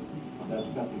Charles Munger. That's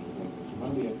definitely the focus. So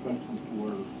when we have questions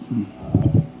for 10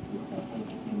 or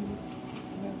 15 minutes,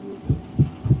 and then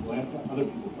we'll ask other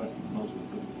people questions mostly.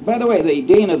 By the way, the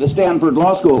dean of the Stanford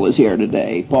Law School is here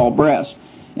today, Paul Brest,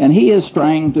 and he is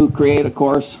trying to create a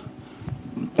course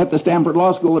at the Stanford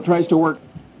Law School that tries to work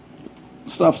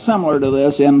stuff similar to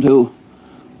this into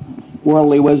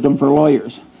worldly wisdom for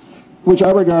lawyers, which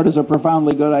I regard as a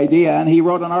profoundly good idea, and he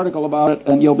wrote an article about it,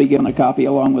 and you'll be given a copy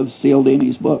along with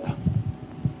Cialdini's book.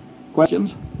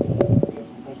 Questions?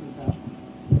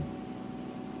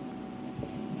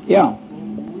 Yeah.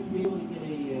 Would we be able to get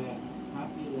a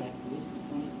copy of that list of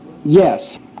 20 books?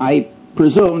 Yes. I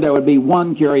presume there would be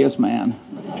one curious man.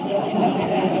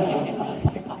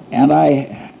 And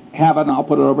I have it, and I'll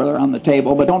put it over there on the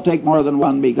table, but don't take more than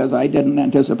one, because I didn't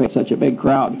anticipate such a big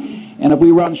crowd. And if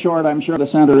we run short, I'm sure the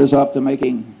center is up to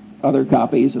making other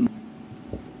copies. And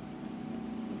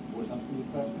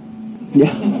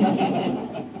yeah.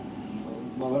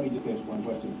 Well, let me just ask one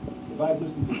question. If I had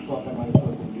listened to this talk, I might have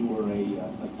thought that you were a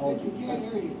psychologist. I can't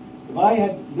hear you. If I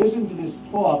had listened to this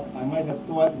talk, I might have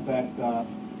thought, in fact,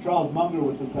 Charles Munger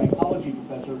was a psychology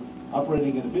professor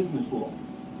operating at a business school.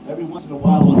 Every once in a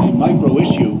while, on a micro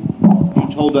issue,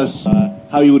 you told us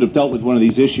how you would have dealt with one of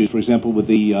these issues, for example, with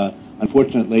the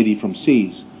unfortunate lady from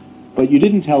Seas. But you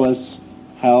didn't tell us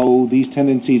how these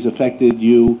tendencies affected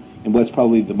you in what's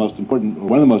probably the most important, or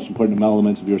one of the most important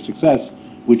elements of your success,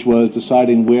 which was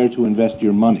deciding where to invest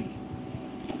your money.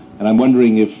 And I'm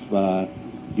wondering if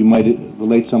you might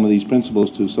relate some of these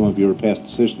principles to some of your past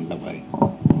decisions that way.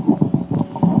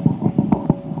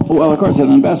 Well, of course, an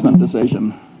investment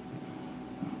decision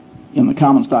in the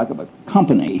common stock of a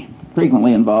company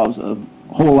frequently involves a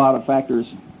whole lot of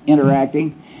factors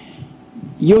interacting.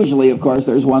 Usually, of course,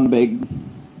 there's one big,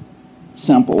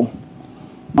 simple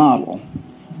model.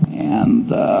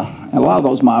 And a lot of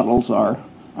those models are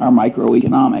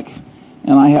microeconomic.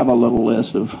 And I have a little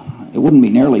list of, it wouldn't be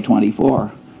nearly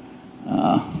 24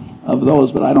 of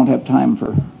those, but I don't have time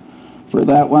for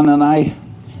that one. And I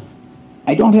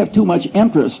don't have too much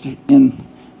interest in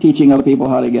teaching other people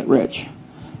how to get rich.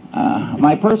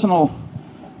 My personal,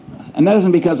 and that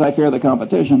isn't because I fear the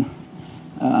competition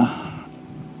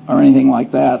or anything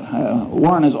like that.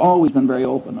 Warren has always been very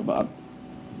open about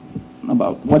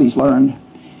what he's learned,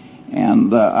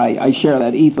 and I share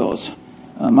that ethos.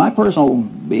 My personal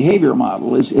behavior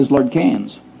model is Lord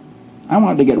Keynes. I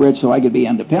wanted to get rich so I could be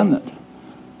independent,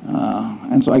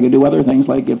 and so I could do other things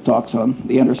like give talks on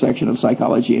the intersection of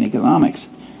psychology and economics.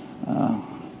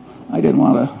 I didn't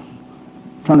want to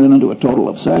turn it into a total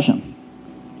obsession.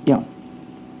 Yeah.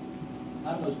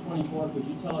 Out of those 24, could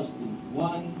you tell us the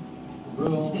one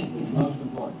rule that's most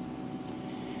important?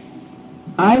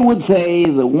 I would say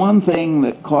the one thing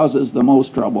that causes the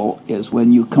most trouble is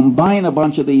when you combine a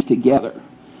bunch of these together,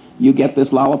 you get this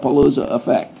Lollapalooza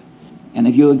effect. And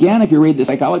if you read the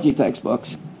psychology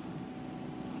textbooks,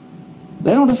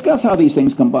 they don't discuss how these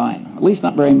things combine, at least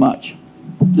not very much.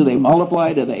 Do they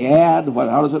multiply? Do they add?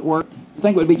 How does it work? I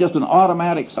think it would be just an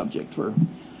automatic subject for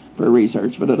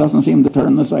research, but it doesn't seem to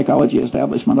turn the psychology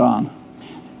establishment on.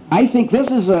 I think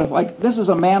this is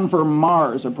a man for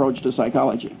Mars approach to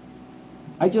psychology.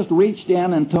 I just reached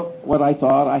in and took what I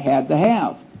thought I had to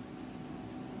have.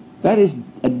 That is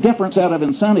a different set of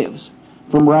incentives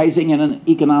from rising in an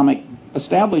economic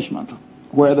establishment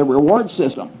where the reward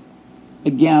system,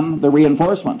 again, the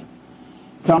reinforcement,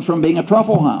 comes from being a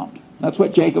truffle hound. That's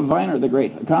what Jacob Viner, the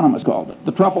great economist, called it,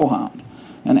 the truffle hound.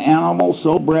 An animal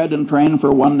so bred and trained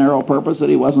for one narrow purpose that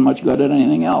he wasn't much good at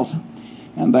anything else.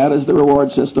 And that is the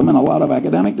reward system in a lot of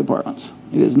academic departments.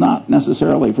 It is not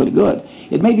necessarily for the good.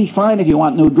 It may be fine if you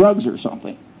want new drugs or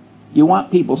something. You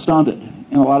want people stunted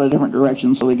in a lot of different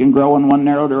directions so they can grow in one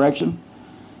narrow direction.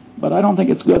 But I don't think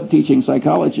it's good teaching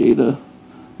psychology to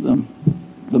the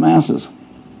masses.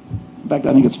 In fact,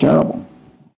 I think it's terrible.